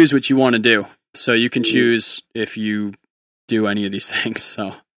get to choose what you want to do. So you can choose if you do any of these things.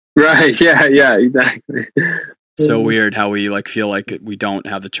 So right. Yeah, exactly. So weird how we like feel like we don't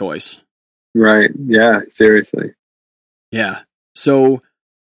have the choice. Right. Yeah, seriously. Yeah. So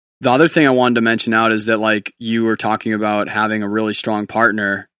the other thing I wanted to mention out is that like you were talking about having a really strong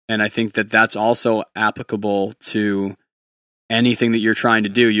partner, and I think that that's also applicable to anything that you're trying to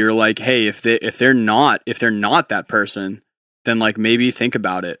do. You're like, hey, if they're not that person, then like maybe think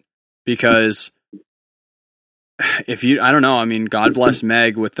about it, because I don't know, I mean, God bless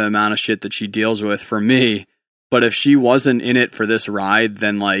Meg with the amount of shit that she deals with for me, but if she wasn't in it for this ride,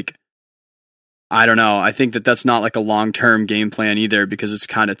 then like, I don't know. I think that that's not like a long-term game plan either, because it's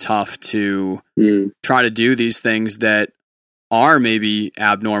kind of tough to try to do these things that are maybe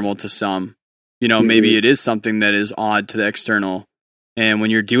abnormal to some, maybe it is something that is odd to the external. And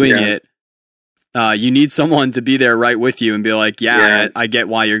when you're doing it, you need someone to be there right with you and be like, I get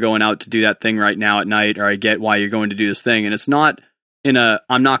why you're going out to do that thing right now at night, or I get why you're going to do this thing. And it's not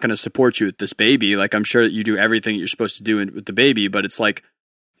I'm not going to support you with this baby. Like, I'm sure that you do everything you're supposed to do with the baby, but it's like,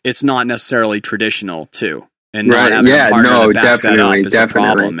 it's not necessarily traditional too. And not having a partner that backs that up is a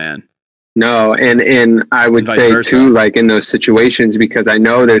problem, man. No. And I would say too, like in those situations, because I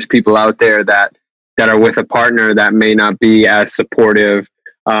know there's people out there that are with a partner that may not be as supportive,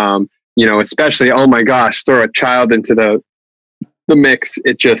 especially, oh my gosh, throw a child into the mix.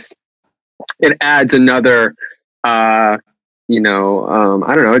 It adds another, I don't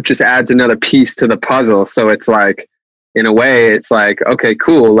know, it just adds another piece to the puzzle. So it's like, in a way, it's like, okay,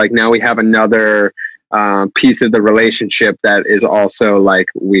 cool. Like, now we have another piece of the relationship that is also like,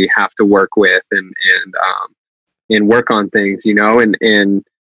 we have to work with and work on things, and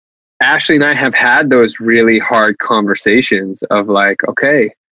Ashley and I have had those really hard conversations of like,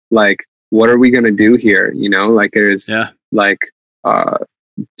 okay, like, what are we going to do here? Like, there's like,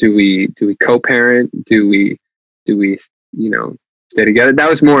 do we co-parent? Do we, stay together? That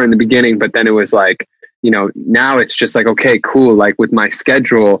was more in the beginning, but then it was like, now it's just like, okay, cool. Like, with my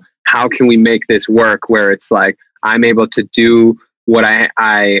schedule, how can we make this work where it's like, I'm able to do what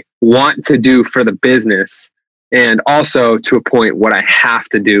I want to do for the business, and also to a point what I have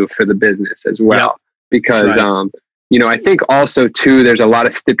to do for the business as well. Because, I think also too, there's a lot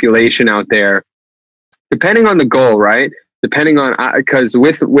of stipulation out there, depending on the goal, right? Depending on, because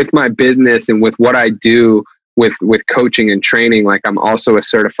with my business and with what I do with coaching and training, like, I'm also a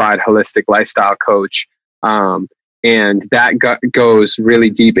certified holistic lifestyle coach. And that goes really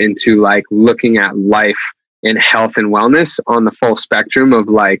deep into like looking at life and health and wellness on the full spectrum of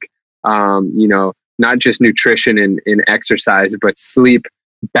like, you know, not just nutrition and exercise, but sleep,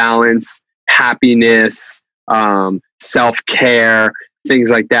 balance, happiness, self-care, things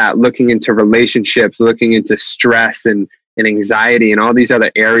like that, looking into relationships, looking into stress and anxiety and all these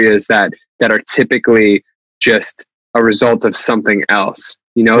other areas that are typically just a result of something else.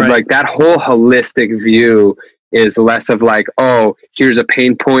 You know, like that whole holistic view is less of like, oh, here's a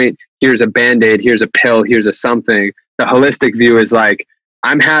pain point, here's a Band-Aid, here's a pill, here's a something. The holistic view is like,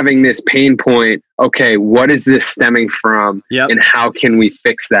 I'm having this pain point. Okay, what is this stemming from? And how can we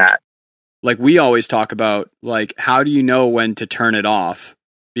fix that? Like we always talk about, like, how do you know when to turn it off?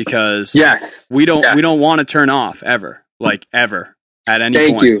 Because we don't want to turn off ever, like ever at any point.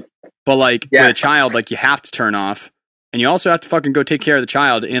 Thank you. But like with a child, like you have to turn off, and you also have to fucking go take care of the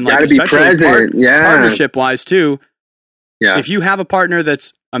child. And like especially partnership wise too. Yeah. If you have a partner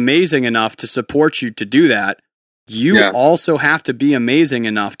that's amazing enough to support you to do that, you also have to be amazing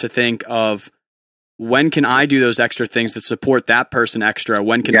enough to think of, when can I do those extra things that support that person extra?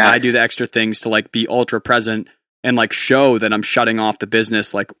 When can I do the extra things to like be ultra present and like show that I'm shutting off the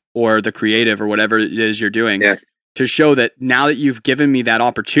business, like, or the creative or whatever it is you're doing, to show that now that you've given me that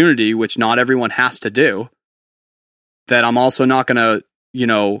opportunity, which not everyone has to do, that I'm also not going to, you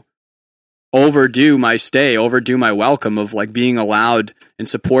know, overdo my welcome of like being allowed and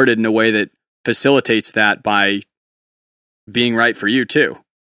supported in a way that facilitates that by being right for you too.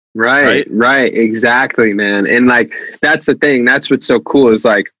 Right. Exactly, man. And like, that's the thing. That's what's so cool is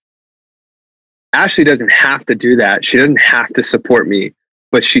like, Ashley doesn't have to do that. She doesn't have to support me,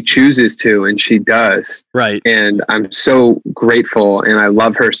 but she chooses to, and she does. Right. And I'm so grateful, and I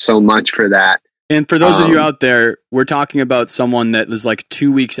love her so much for that. And for those of you out there, we're talking about someone that is like 2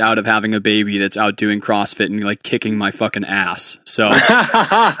 weeks out of having a baby that's out doing CrossFit and like kicking my fucking ass. So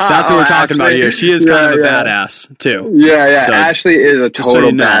that's what we're talking about here. She is kind of a badass too. Yeah. So, Ashley is a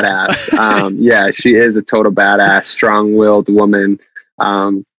total badass. She is a total badass, strong-willed woman.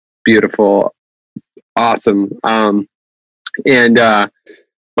 Beautiful, awesome.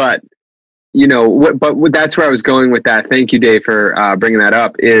 But you know, that's where I was going with that. Thank you, Dave, for bringing that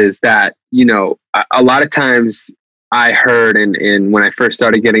up. Is that, you know, a lot of times I heard, and when I first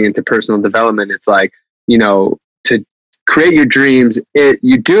started getting into personal development, it's like, you know, to create your dreams,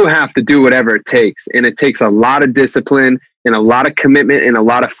 you do have to do whatever it takes, and it takes a lot of discipline and a lot of commitment and a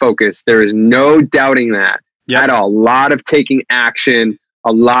lot of focus. There is no doubting that at all. A lot of taking action,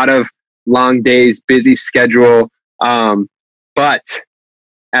 a lot of long days, busy schedule, but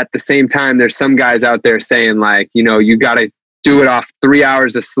at the same time, there's some guys out there saying like, you know, you got to do it off 3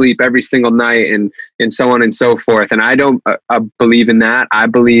 hours of sleep every single night and so on and so forth. And I don't believe in that. I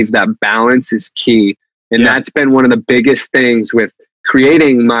believe that balance is key. And that's been one of the biggest things with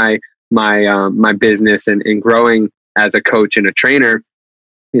creating my business and growing as a coach and a trainer,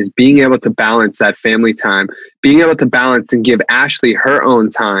 is being able to balance that family time, being able to balance and give Ashley her own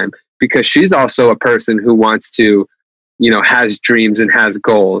time, because she's also a person who wants to, you know, has dreams and has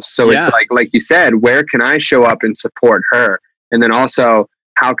goals. So it's like you said, where can I show up and support her? And then also,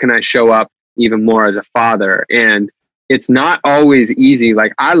 how can I show up even more as a father? And it's not always easy.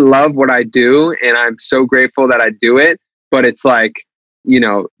 Like, I love what I do, and I'm so grateful that I do it. But it's like, you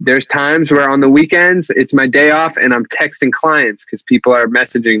know, there's times where on the weekends, it's my day off and I'm texting clients because people are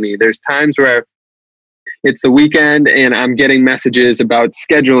messaging me. There's times where it's the weekend and I'm getting messages about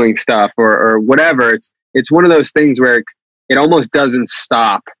scheduling stuff or whatever. It's one of those things where it almost doesn't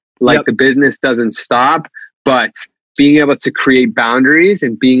stop. Like the business doesn't stop, but being able to create boundaries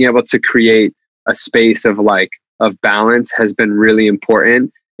and being able to create a space of balance has been really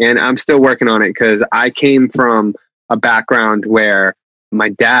important. And I'm still working on it, because I came from a background where my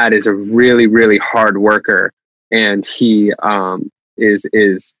dad is a really, really hard worker, and he is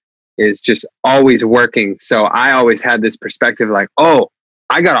just always working. So I always had this perspective like, oh,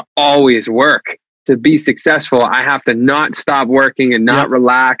 I gotta always work to be successful. I have to not stop working and not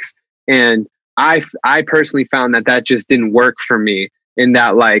relax. And I personally found that just didn't work for me, in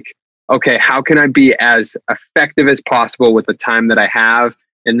that like, okay, how can I be as effective as possible with the time that I have,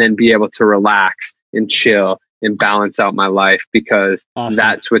 and then be able to relax and chill and balance out my life, because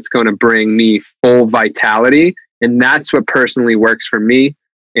that's what's going to bring me full vitality. And that's what personally works for me.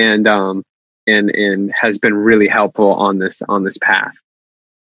 And has been really helpful on this path.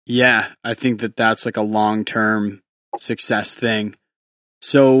 Yeah, I think that's like a long-term success thing.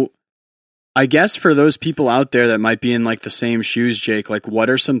 So I guess for those people out there that might be in like the same shoes, Jake, like what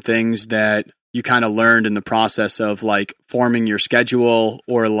are some things that you kind of learned in the process of like forming your schedule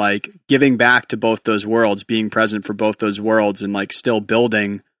or like giving back to both those worlds, being present for both those worlds and like still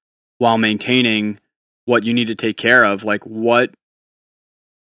building while maintaining what you need to take care of? Like, what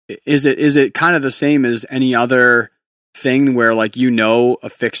is it kind of the same as any other thing where like, you know, a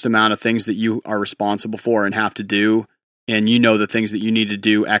fixed amount of things that you are responsible for and have to do, and you know the things that you need to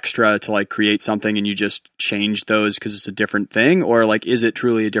do extra to like create something, and you just change those because it's a different thing? Or like, is it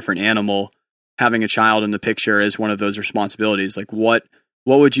truly a different animal? Having a child in the picture is one of those responsibilities. Like, what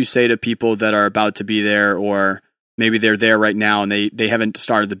would you say to people that are about to be there, or maybe they're there right now and they haven't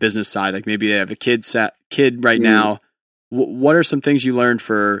started the business side? Like maybe they have a kid right now. What are some things you learned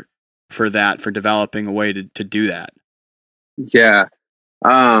for developing a way to do that? Yeah.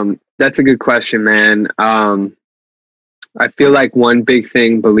 That's a good question, man. I feel like one big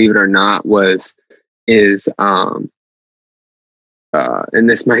thing, believe it or not, is and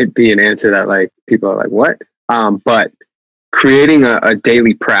this might be an answer that like people are like, what? But creating a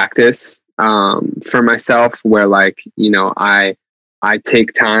daily practice, for myself where like, you know, I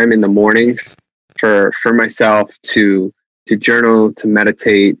take time in the mornings for myself to journal, to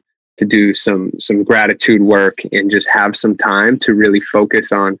meditate, to do some gratitude work, and just have some time to really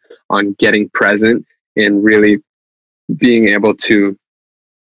focus on getting present and really being able to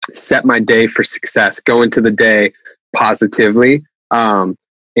set my day for success, go into the day positively. And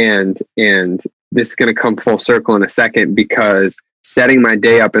this is going to come full circle in a second, because setting my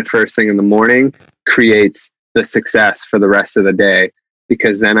day up at first thing in the morning creates the success for the rest of the day,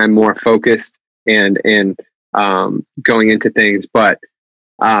 because then I'm more focused and going into things. But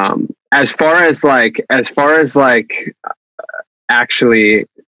as far as actually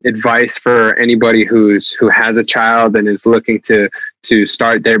advice for anybody who has a child and is looking to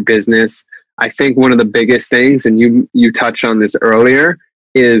start their business, I think one of the biggest things, and you touched on this earlier,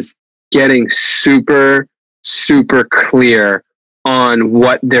 is getting super, super clear on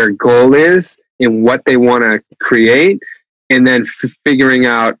what their goal is and what they want to create. And then figuring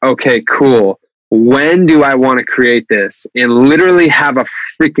out, okay, cool, when do I want to create this? And literally have a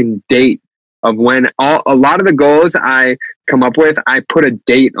freaking date of when. A lot of the goals I come up with, I put a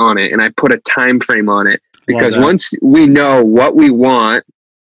date on it and I put a time frame on it, because once we know what we want,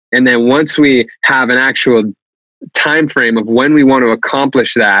 and then once we have an actual time frame of when we want to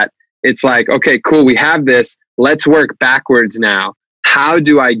accomplish that, it's like, okay, cool, we have this. Let's work backwards now. How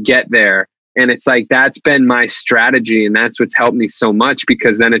do I get there? And it's like, that's been my strategy, and that's what's helped me so much,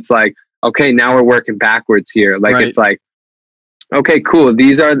 because then it's like, okay, now we're working backwards here. Like, right. It's like, okay, cool.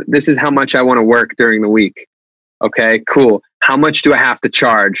 This is how much I want to work during the week. Okay, cool. How much do I have to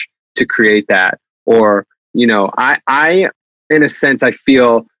charge to create that? Or, you know, I in a sense, I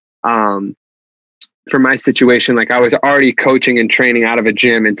feel, for my situation, like I was already coaching and training out of a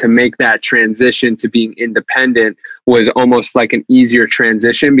gym, and to make that transition to being independent was almost like an easier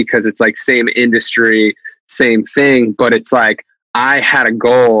transition, because it's like same industry, same thing, but it's like I had a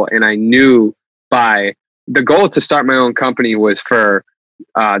goal, and I knew the goal to start my own company was for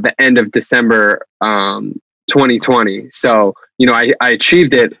the end of December 2020. So, you know, I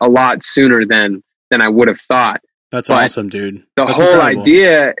achieved it a lot sooner than I would have thought. That's awesome, dude. That's whole incredible.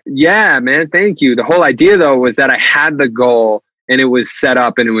 Idea, yeah, man, thank you. The whole idea, though, was that I had the goal, and it was set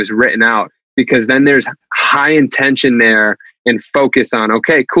up and it was written out, because then there's high intention there and focus on,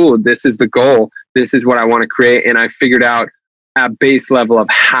 okay, cool, this is the goal. This is what I want to create. And I figured out at base level of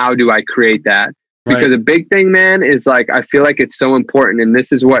how do I create that? Because the big thing, man, is like, I feel like it's so important. And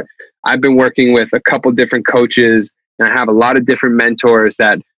this is what I've been working with a couple different coaches, and I have a lot of different mentors,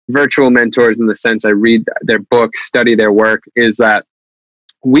 that virtual mentors, in the sense I read their books, study their work, is that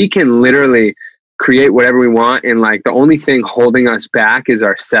we can literally create whatever we want. And like, the only thing holding us back is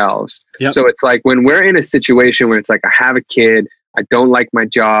ourselves. Yep. So it's like, when we're in a situation where it's like, I have a kid, I don't like my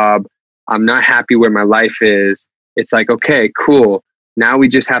job, I'm not happy where my life is. It's like, okay, cool. Now we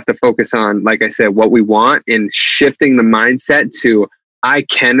just have to focus on, like I said, what we want, and shifting the mindset to, I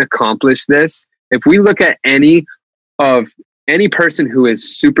can accomplish this. If we look at any person who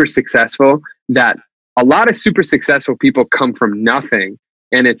is super successful, that a lot of super successful people come from nothing.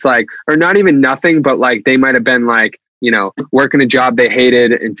 And it's like, or not even nothing, but like they might have been like, you know, working a job they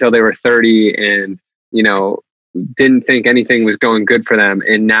hated until they were 30, and, you know, didn't think anything was going good for them.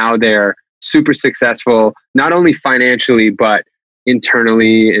 And now they're super successful, not only financially, but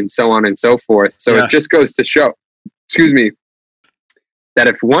internally, and so on and so forth. So It just goes to show, that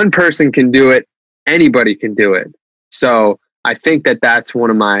if one person can do it, anybody can do it. So I think that that's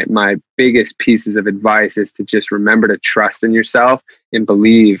one of my biggest pieces of advice, is to just remember to trust in yourself and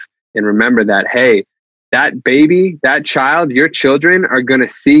believe, and remember that, hey, that baby, that child, your children are going to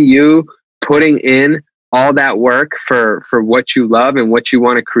see you putting in all that work for what you love and what you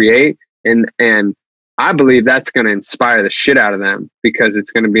want to create. And I believe that's going to inspire the shit out of them, because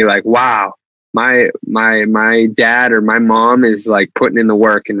it's going to be like, wow, my dad or my mom is like putting in the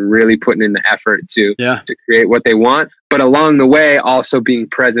work and really putting in the effort to create what they want, but along the way also being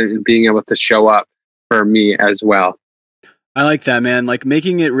present and being able to show up for me as well. I like that, man. Like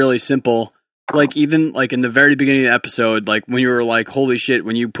making it really simple. Like even like in the very beginning of the episode, like when you were like, holy shit,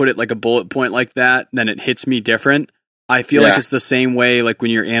 when you put it like a bullet point like that, then it hits me different. I feel like it's the same way, like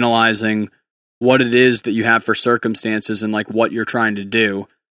when you're analyzing what it is that you have for circumstances and like what you're trying to do.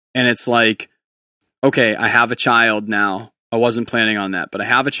 And it's like, okay, I have a child now. I wasn't planning on that, but I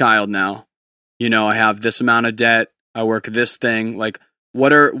have a child now. You know, I have this amount of debt. I work this thing. Like,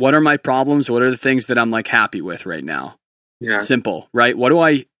 what are my problems? What are the things that I'm like happy with right now? Yeah. Simple, right? What do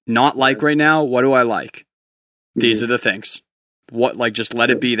I not like right now? What do I like? These are the things. What, like, just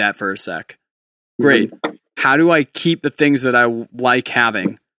let it be that for a sec. Great. How do I keep the things that I like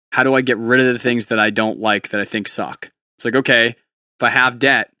having? How do I get rid of the things that I don't like that I think suck? It's like, okay, if I have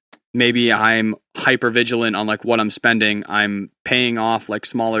debt, maybe I'm hyper vigilant on like what I'm spending. I'm paying off like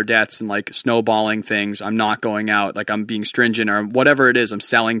smaller debts and like snowballing things. I'm not going out. Like I'm being stringent or whatever it is. I'm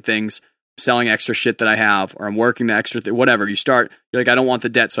selling things, selling extra shit that I have, or I'm working the extra whatever. You're like, I don't want the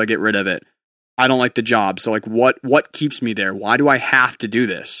debt, so I get rid of it. I don't like the job. So like what keeps me there? Why do I have to do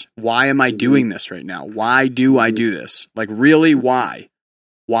this? Why am I doing this right now? Why do I do this? Like really, why?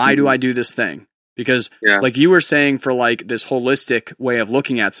 Why do I do this thing? Because like you were saying, for like this holistic way of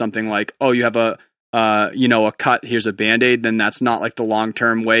looking at something, like, oh, you have a cut, here's a Band-Aid, then that's not like the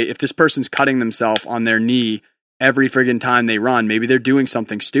long-term way. If this person's cutting themselves on their knee every friggin' time they run, maybe they're doing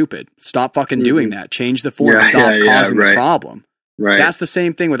something stupid. Stop fucking doing that. Change the form. Stop causing the problem. Right. That's the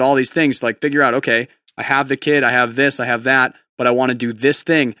same thing with all these things. Like figure out, okay, I have the kid, I have this, I have that, but I want to do this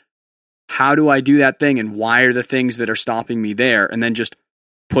thing. How do I do that thing? And why are the things that are stopping me there? And then just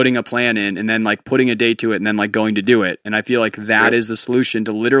putting a plan in, and then like putting a date to it, and then like going to do it. And I feel like that is the solution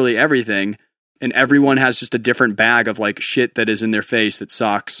to literally everything. And everyone has just a different bag of like shit that is in their face that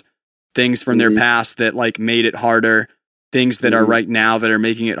sucks. Things from their past that like made it harder. Things that are right now that are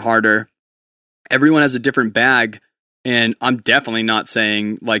making it harder. Everyone has a different bag. And I'm definitely not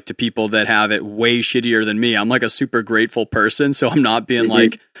saying like to people that have it way shittier than me. I'm like a super grateful person. So I'm not being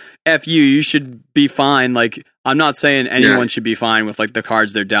like, F you should be fine. Like, I'm not saying anyone should be fine with like the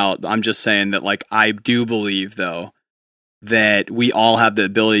cards they're dealt. I'm just saying that like, I do believe though, that we all have the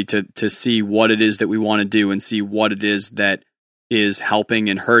ability to see what it is that we want to do and see what it is that is helping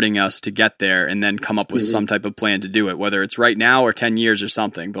and hurting us to get there, and then come up with some type of plan to do it, whether it's right now or 10 years or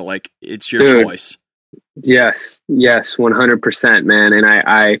something, but like, it's your choice. Yes, 100%, man.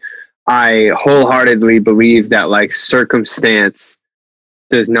 And I wholeheartedly believe that like circumstance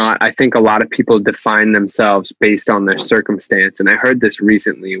does not, I think a lot of people define themselves based on their circumstance. And I heard this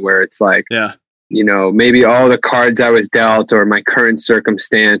recently where it's like, you know, maybe all the cards I was dealt or my current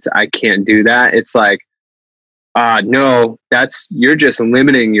circumstance, I can't do that. It's like, no, you're just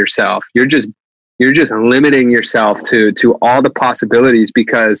limiting yourself. You're just limiting yourself to all the possibilities,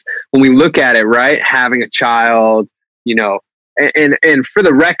 because when we look at it, right, having a child, you know, and for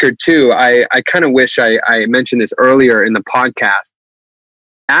the record too, I kind of wish I mentioned this earlier in the podcast.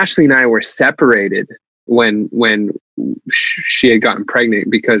 Ashley and I were separated when she had gotten pregnant,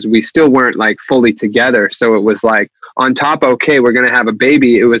 because we still weren't like fully together. So it was like on top, okay, we're going to have a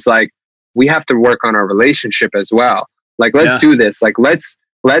baby. It was like, we have to work on our relationship as well. Like, let's do this. Like, let's,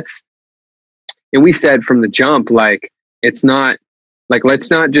 and we said from the jump, like, it's not like, let's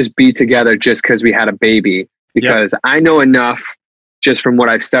not just be together just because we had a baby, because I know enough just from what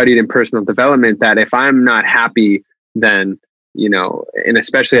I've studied in personal development that if I'm not happy, then, you know, and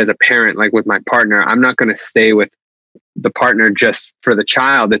especially as a parent, like with my partner, I'm not going to stay with the partner just for the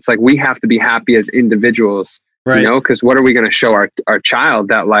child. It's like, we have to be happy as individuals, you know, because what are we going to show our child?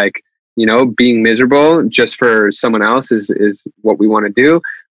 That like, you know, being miserable just for someone else is what we want to do.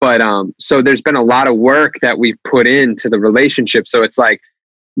 But so there's been a lot of work that we've put into the relationship. So it's like,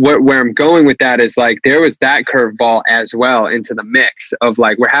 where I'm going with that is like, there was that curveball as well into the mix of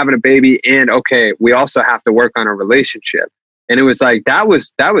like, we're having a baby and okay, we also have to work on a relationship. And it was like, that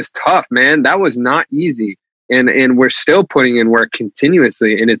was tough, man. That was not easy. And we're still putting in work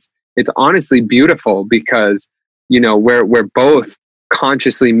continuously. And it's honestly beautiful, because, you know, we're both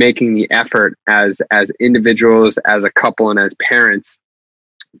consciously making the effort as individuals, as a couple, and as parents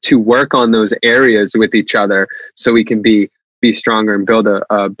to work on those areas with each other so we can be stronger and build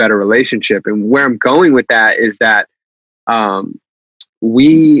a better relationship. And where I'm going with that is that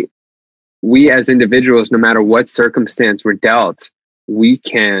we as individuals, no matter what circumstance we're dealt, we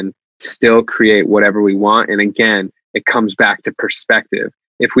can still create whatever we want. And again, it comes back to perspective.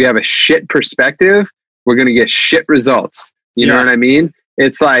 If we have a shit perspective, we're going to get shit results. You know what I mean?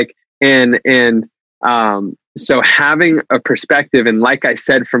 It's like, so having a perspective, and like I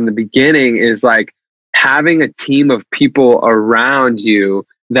said from the beginning, is like having a team of people around you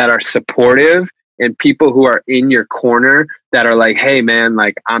that are supportive and people who are in your corner that are like, hey man,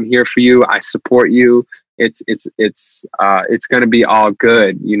 like I'm here for you. I support you. It's going to be all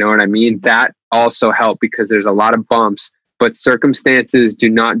good. You know what I mean? That also helped because there's a lot of bumps, but circumstances do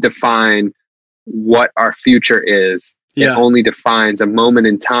not define what our future is. It only defines a moment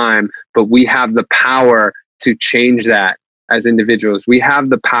in time, but we have the power to change that as individuals. We have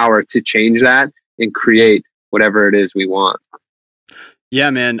the power to change that and create whatever it is we want.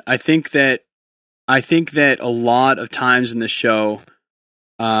 Yeah, man. I think that a lot of times in the show,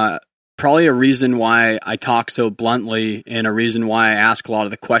 probably a reason why I talk so bluntly and a reason why I ask a lot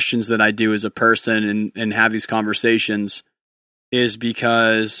of the questions that I do as a person and have these conversations is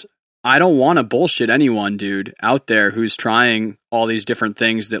because I don't want to bullshit anyone, dude, out there who's trying all these different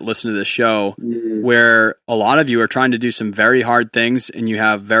things that listen to the show, where a lot of you are trying to do some very hard things and you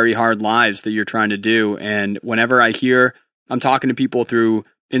have very hard lives that you're trying to do. And whenever I'm talking to people through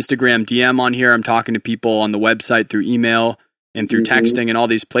Instagram DM on here, I'm talking to people on the website through email and through texting and all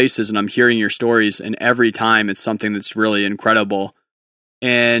these places, and I'm hearing your stories, and every time it's something that's really incredible.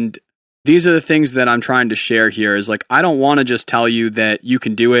 And these are the things that I'm trying to share here is like, I don't want to just tell you that you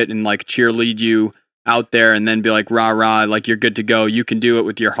can do it and like cheerlead you out there and then be like, rah, rah, like you're good to go. You can do it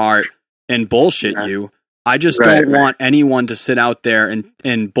with your heart and bullshit you. I just don't want anyone to sit out there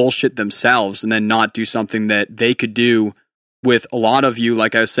and bullshit themselves and then not do something that they could do with a lot of you.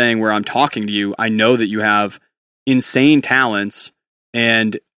 Like I was saying, where I'm talking to you, I know that you have insane talents,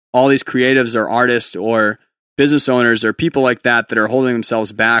 and all these creatives or artists or business owners or people like that are holding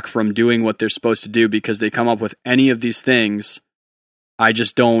themselves back from doing what they're supposed to do because they come up with any of these things. I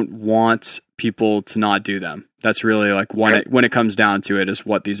just don't want people to not do them. That's really like when it comes down to it, is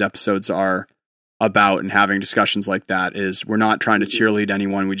what these episodes are about, and having discussions like that is we're not trying to cheerlead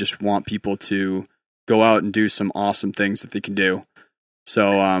anyone. We just want people to go out and do some awesome things that they can do.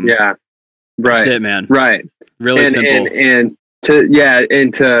 So, that's it, man. Right. Really simple. And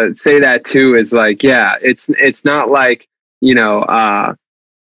to say that too is like, it's not like,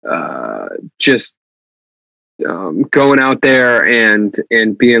 just going out there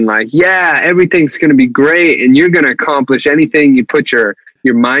and being like, everything's going to be great and you're going to accomplish anything you put your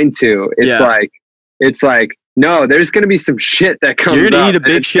mind to. It's like, no, there's going to be some shit that comes up. You're going to eat a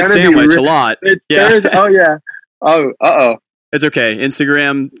big shit sandwich a lot. It's okay.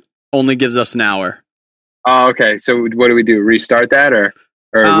 Instagram only gives us an hour. Oh, okay. So what do we do? Restart that or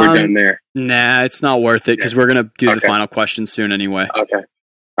we're done there? Nah, it's not worth it because we're going to do the final question soon anyway. Okay.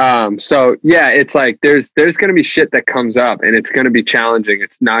 It's like there's going to be shit that comes up and it's going to be challenging.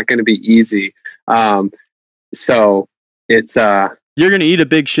 It's not going to be easy. So it's you're going to eat a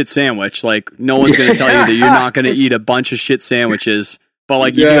big shit sandwich. Like no one's going to tell you that you're not going to eat a bunch of shit sandwiches, but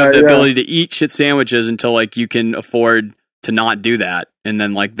like you do have the ability to eat shit sandwiches until like you can afford to not do that. And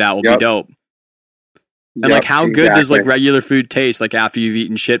then like that will be dope. And like how good does like regular food taste like after you've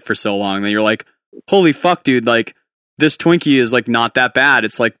eaten shit for so long? Then you're like, holy fuck, dude, like this Twinkie is like not that bad.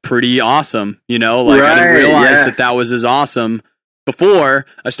 It's like pretty awesome, I didn't realize that was as awesome before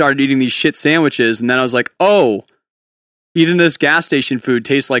I started eating these shit sandwiches, and then I was like, oh, even this gas station food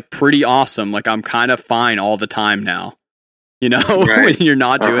tastes like pretty awesome. Like I'm kind of fine all the time now, when you're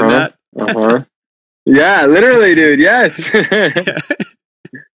not doing that. Yeah, literally, dude. Yes.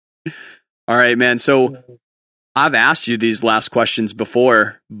 All right, man. So I've asked you these last questions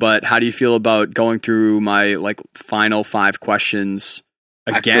before, but how do you feel about going through my like final 5 questions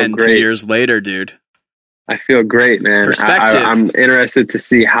again 2 years later, dude? I feel great, man. Perspective. I'm interested to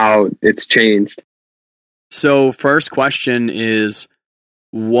see how it's changed. So first question is,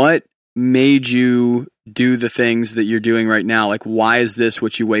 what made you do the things that you're doing right now? Like, why is this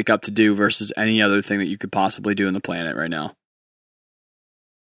what you wake up to do versus any other thing that you could possibly do on the planet right now?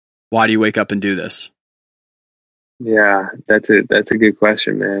 Why do you wake up and do this? Yeah, that's a good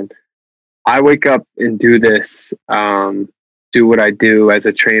question, man. I wake up and do this, do what I do as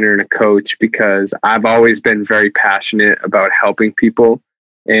a trainer and a coach because I've always been very passionate about helping people.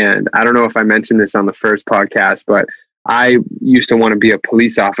 And I don't know if I mentioned this on the first podcast, but I used to want to be a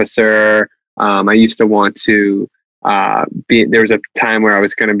police officer. I used to want to there was a time where I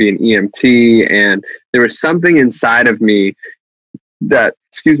was going to be an EMT, and there was something inside of me that,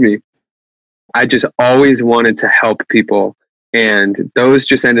 I just always wanted to help people, and those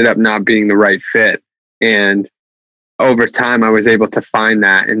just ended up not being the right fit. And over time, I was able to find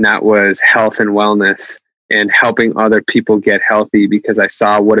that, and that was health and wellness and helping other people get healthy, because I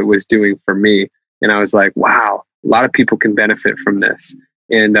saw what it was doing for me. And I was like, wow, a lot of people can benefit from this.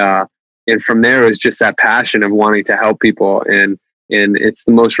 And from there, it was just that passion of wanting to help people. And it's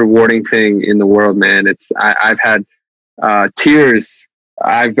the most rewarding thing in the world, man. I've had tears.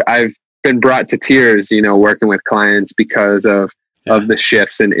 I've been brought to tears, working with clients because of the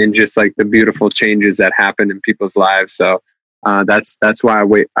shifts and just like the beautiful changes that happen in people's lives. So that's why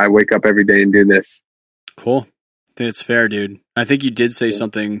I wake up every day and do this. Cool. I think it's fair, dude. I think you did say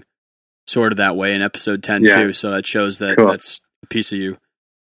something sort of that way in episode 10 too. So that shows that that's a piece of you.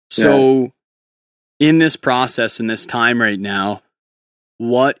 So in this process, in this time right now,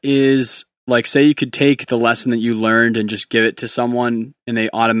 what is, like, say you could take the lesson that you learned and just give it to someone and they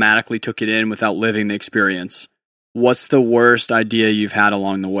automatically took it in without living the experience. What's the worst idea you've had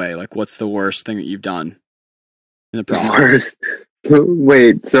along the way? Like, what's the worst thing that you've done in the process?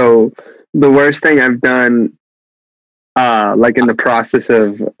 Wait, so the worst thing I've done, like in the process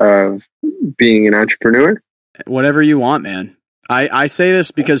of being an entrepreneur? Whatever you want, man. I say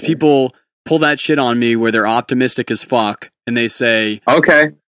this because people pull that shit on me where they're optimistic as fuck and they say,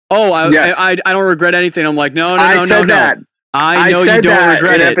 okay, oh, I don't regret anything. I'm like, no. I know you don't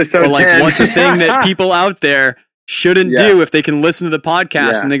regret it. But like, 10. What's a thing that people out there shouldn't do if they can listen to the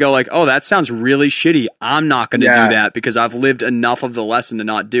podcast and they go like, oh, that sounds really shitty. I'm not going to do that because I've lived enough of the lesson to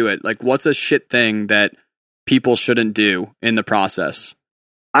not do it. Like, what's a shit thing that people shouldn't do in the process?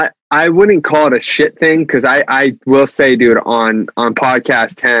 I wouldn't call it a shit thing, because I will say, dude, on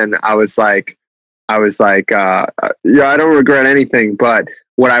podcast 10, I was like, I don't regret anything. But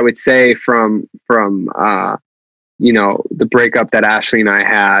what I would say from the breakup that Ashley and I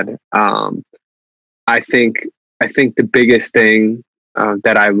had, I think the biggest thing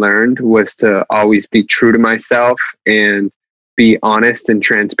that I learned was to always be true to myself and be honest and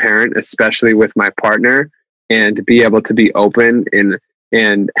transparent, especially with my partner, and to be able to be open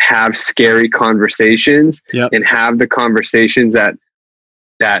and have scary conversations and have the conversations that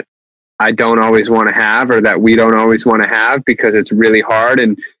I don't always want to have, or that we don't always want to have, because it's really hard.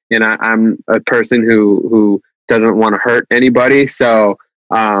 And I'm a person who doesn't want to hurt anybody. So,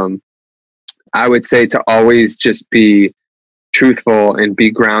 I would say to always just be truthful and be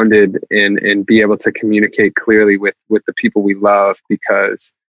grounded and be able to communicate clearly with the people we love,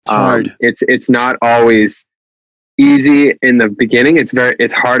 because it's not always easy in the beginning.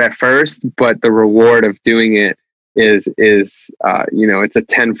 It's hard at first, but the reward of doing it is it's a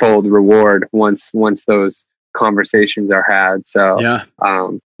tenfold reward once those conversations are had. So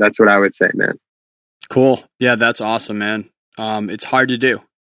that's what I would say, man. Cool. Yeah, that's awesome, man. It's hard to do.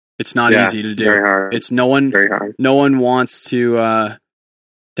 It's not easy to do. Very hard. It's no one wants to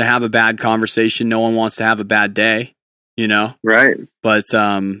have a bad conversation. No one wants to have a bad day, Right. But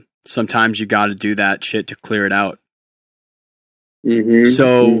sometimes you got to do that shit to clear it out. Mm-hmm.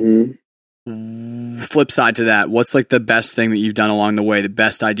 So flip side to that, what's like the best thing that you've done along the way? The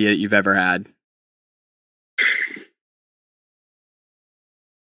best idea that you've ever had?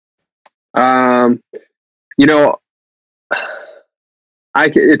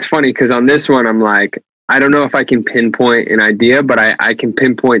 It's funny because on this one, I'm like, I don't know if I can pinpoint an idea, but I can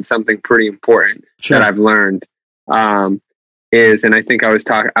pinpoint something pretty important that I've learned. And I think I was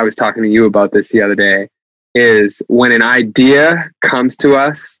talking to you about this the other day, is when an idea comes to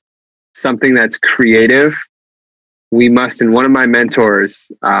us, something that's creative, we must, and one of my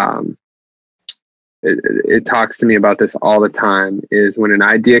mentors, it talks to me about this all the time, is when an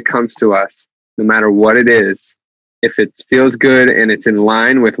idea comes to us, no matter what it is, if it feels good and it's in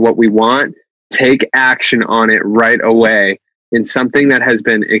line with what we want, take action on it right away. And something that has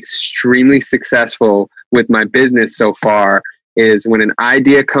been extremely successful with my business so far is when an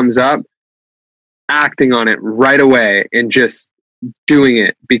idea comes up, acting on it right away and just doing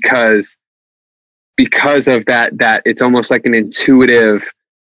it because of that it's almost like an intuitive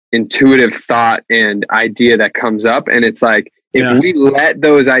thought and idea that comes up. And it's like, if we let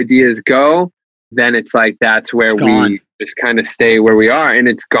those ideas go, then it's like, that's where we just kind of stay where we are and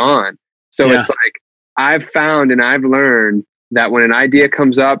it's gone. So it's like, I've found and I've learned that when an idea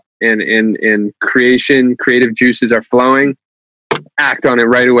comes up and creative juices are flowing, act on it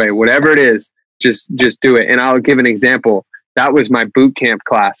right away. Whatever it is, just do it. And I'll give an example. That was my boot camp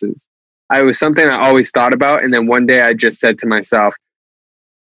classes. It was something I always thought about. And then one day I just said to myself,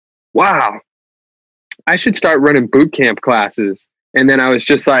 wow, I should start running boot camp classes. And then I was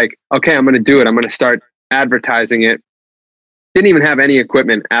just like, okay, I'm going to do it. I'm going to start advertising it. Didn't even have any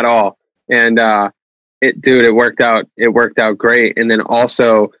equipment at all. And it worked out. It worked out great. And then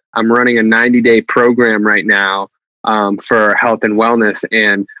also I'm running a 90-day program right now for health and wellness.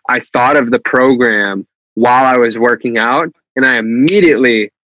 And I thought of the program while I was working out, and I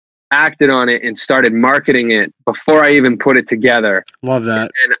immediately acted on it and started marketing it before I even put it together. Love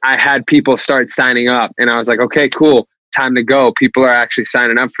that. And I had people start signing up, and I was like, okay, cool. Time to go. People are actually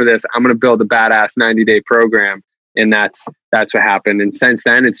signing up for this. I'm going to build a badass 90-day program. And that's what happened. And since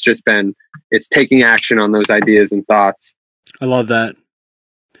then, it's taking action on those ideas and thoughts. I love that.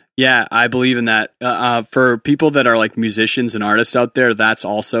 Yeah, I believe in that. For people that are like musicians and artists out there, that's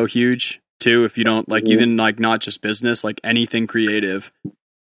also huge too. If you don't like, even like not just business, like anything creative,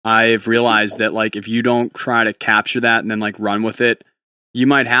 I've realized that like, if you don't try to capture that and then like run with it, you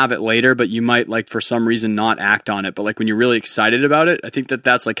might have it later, but you might like for some reason not act on it. But like when you're really excited about it, I think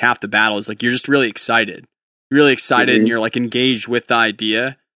that's like half the battle is like, you're just really excited. And you're like engaged with the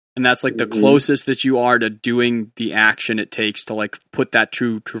idea. And that's like the closest that you are to doing the action it takes to like put that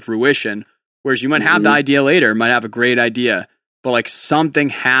to fruition. Whereas you might have the idea later, might have a great idea, but like something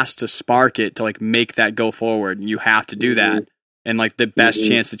has to spark it to like make that go forward. And you have to do that. And like the best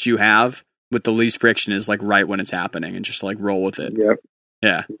chance that you have with the least friction is like right when it's happening and just like roll with it. Yep.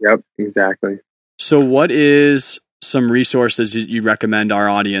 Yeah. Yep. Exactly. So what is some resources you recommend our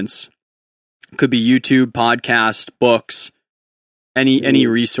audience? Could be YouTube, podcast, books, any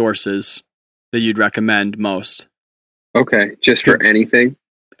resources that you'd recommend most. Okay. Just for anything?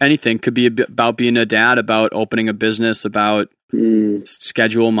 Anything. Could be about being a dad, about opening a business, about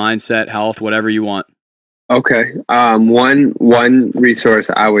schedule, mindset, health, whatever you want. Okay. One resource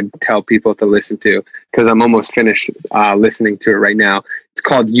I would tell people to listen to, because I'm almost finished listening to it right now. It's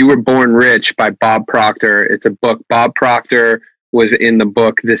called You Were Born Rich by Bob Proctor. It's a book. Bob Proctor was in the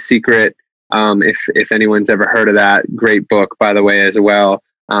book The Secret. If anyone's ever heard of that, great book, by the way, as well.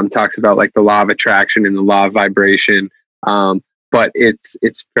 Talks about like the law of attraction and the law of vibration. But it's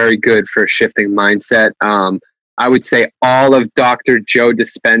very good for shifting mindset. I would say all of Dr. Joe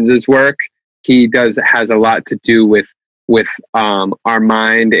Dispenza's work, he has a lot to do with our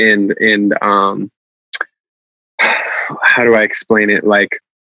mind and how do I explain it? Like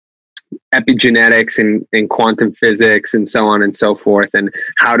epigenetics and quantum physics and so on and so forth, and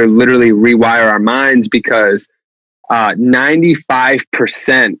how to literally rewire our minds, because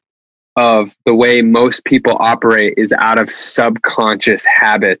 95% of the way most people operate is out of subconscious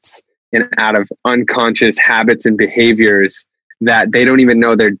habits and out of unconscious habits and behaviors that they don't even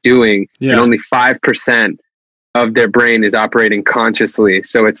know they're doing. And only 5% of their brain is operating consciously.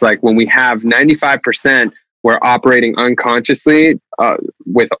 So it's like when we have 95%, we're operating unconsciously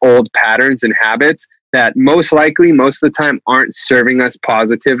with old patterns and habits that most likely, most of the time, aren't serving us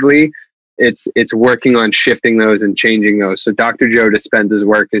positively. It's working on shifting those and changing those. So Dr. Joe Dispenza's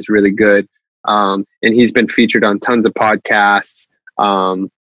work is really good. And he's been featured on tons of podcasts.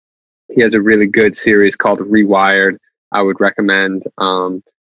 He has a really good series called Rewired, I would recommend.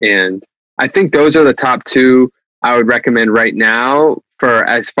 And I think those are the top two I would recommend right now for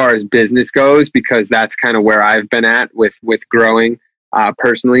as far as business goes, because that's kind of where I've been at with growing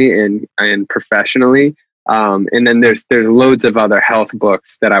personally and professionally. And then there's loads of other health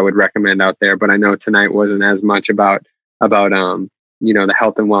books that I would recommend out there, but I know tonight wasn't as much about the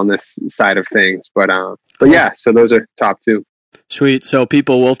health and wellness side of things, but yeah, so those are top two. Sweet. So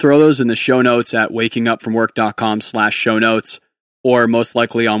people, will throw those in the show notes at wakingupfromwork.com/show notes, or most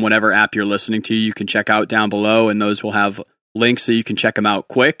likely on whatever app you're listening to, you can check out down below, and those will have links so you can check them out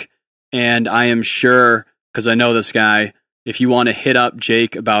quick. And I am sure, because I know this guy, if you want to hit up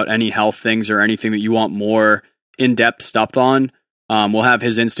Jake about any health things or anything that you want more in-depth stuff on, we'll have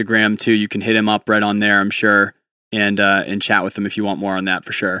his Instagram too. You can hit him up right on there, I'm sure, and chat with him if you want more on that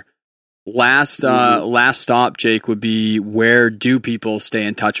for sure. Last stop, Jake, would be, where do people stay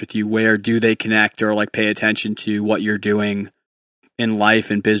in touch with you? Where do they connect or like pay attention to what you're doing in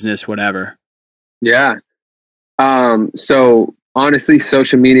life and business, whatever? Yeah. So honestly,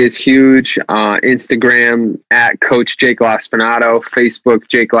 social media is huge. Instagram at Coach Jake LaSpinato, Facebook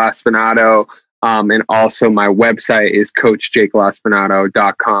Jake LaSpinato, and also my website is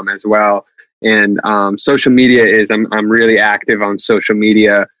CoachJakeLaSpinato.com as well. And social media is I'm really active on social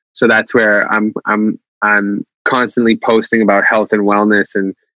media, so that's where I'm constantly posting about health and wellness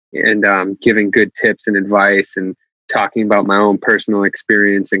and giving good tips and advice and talking about my own personal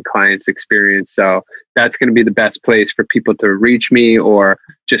experience and clients' experience. So that's going to be the best place for people to reach me or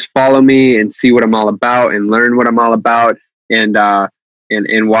just follow me and see what I'm all about and learn what I'm all about and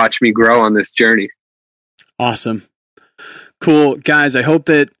watch me grow on this journey. Awesome. Cool. Guys, I hope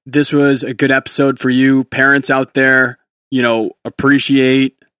that this was a good episode for you. Parents out there,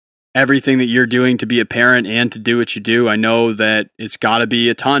 appreciate everything that you're doing to be a parent and to do what you do. I know that it's got to be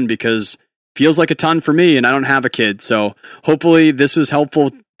a ton, because feels like a ton for me, and I don't have a kid. So hopefully this was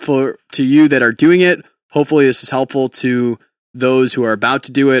helpful to you that are doing it. Hopefully this is helpful to those who are about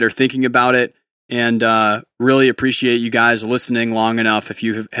to do it or thinking about it. And really appreciate you guys listening long enough, if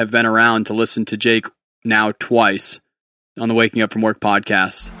you have been around, to listen to Jake now twice on the Waking Up From Work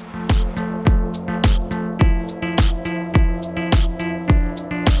podcast.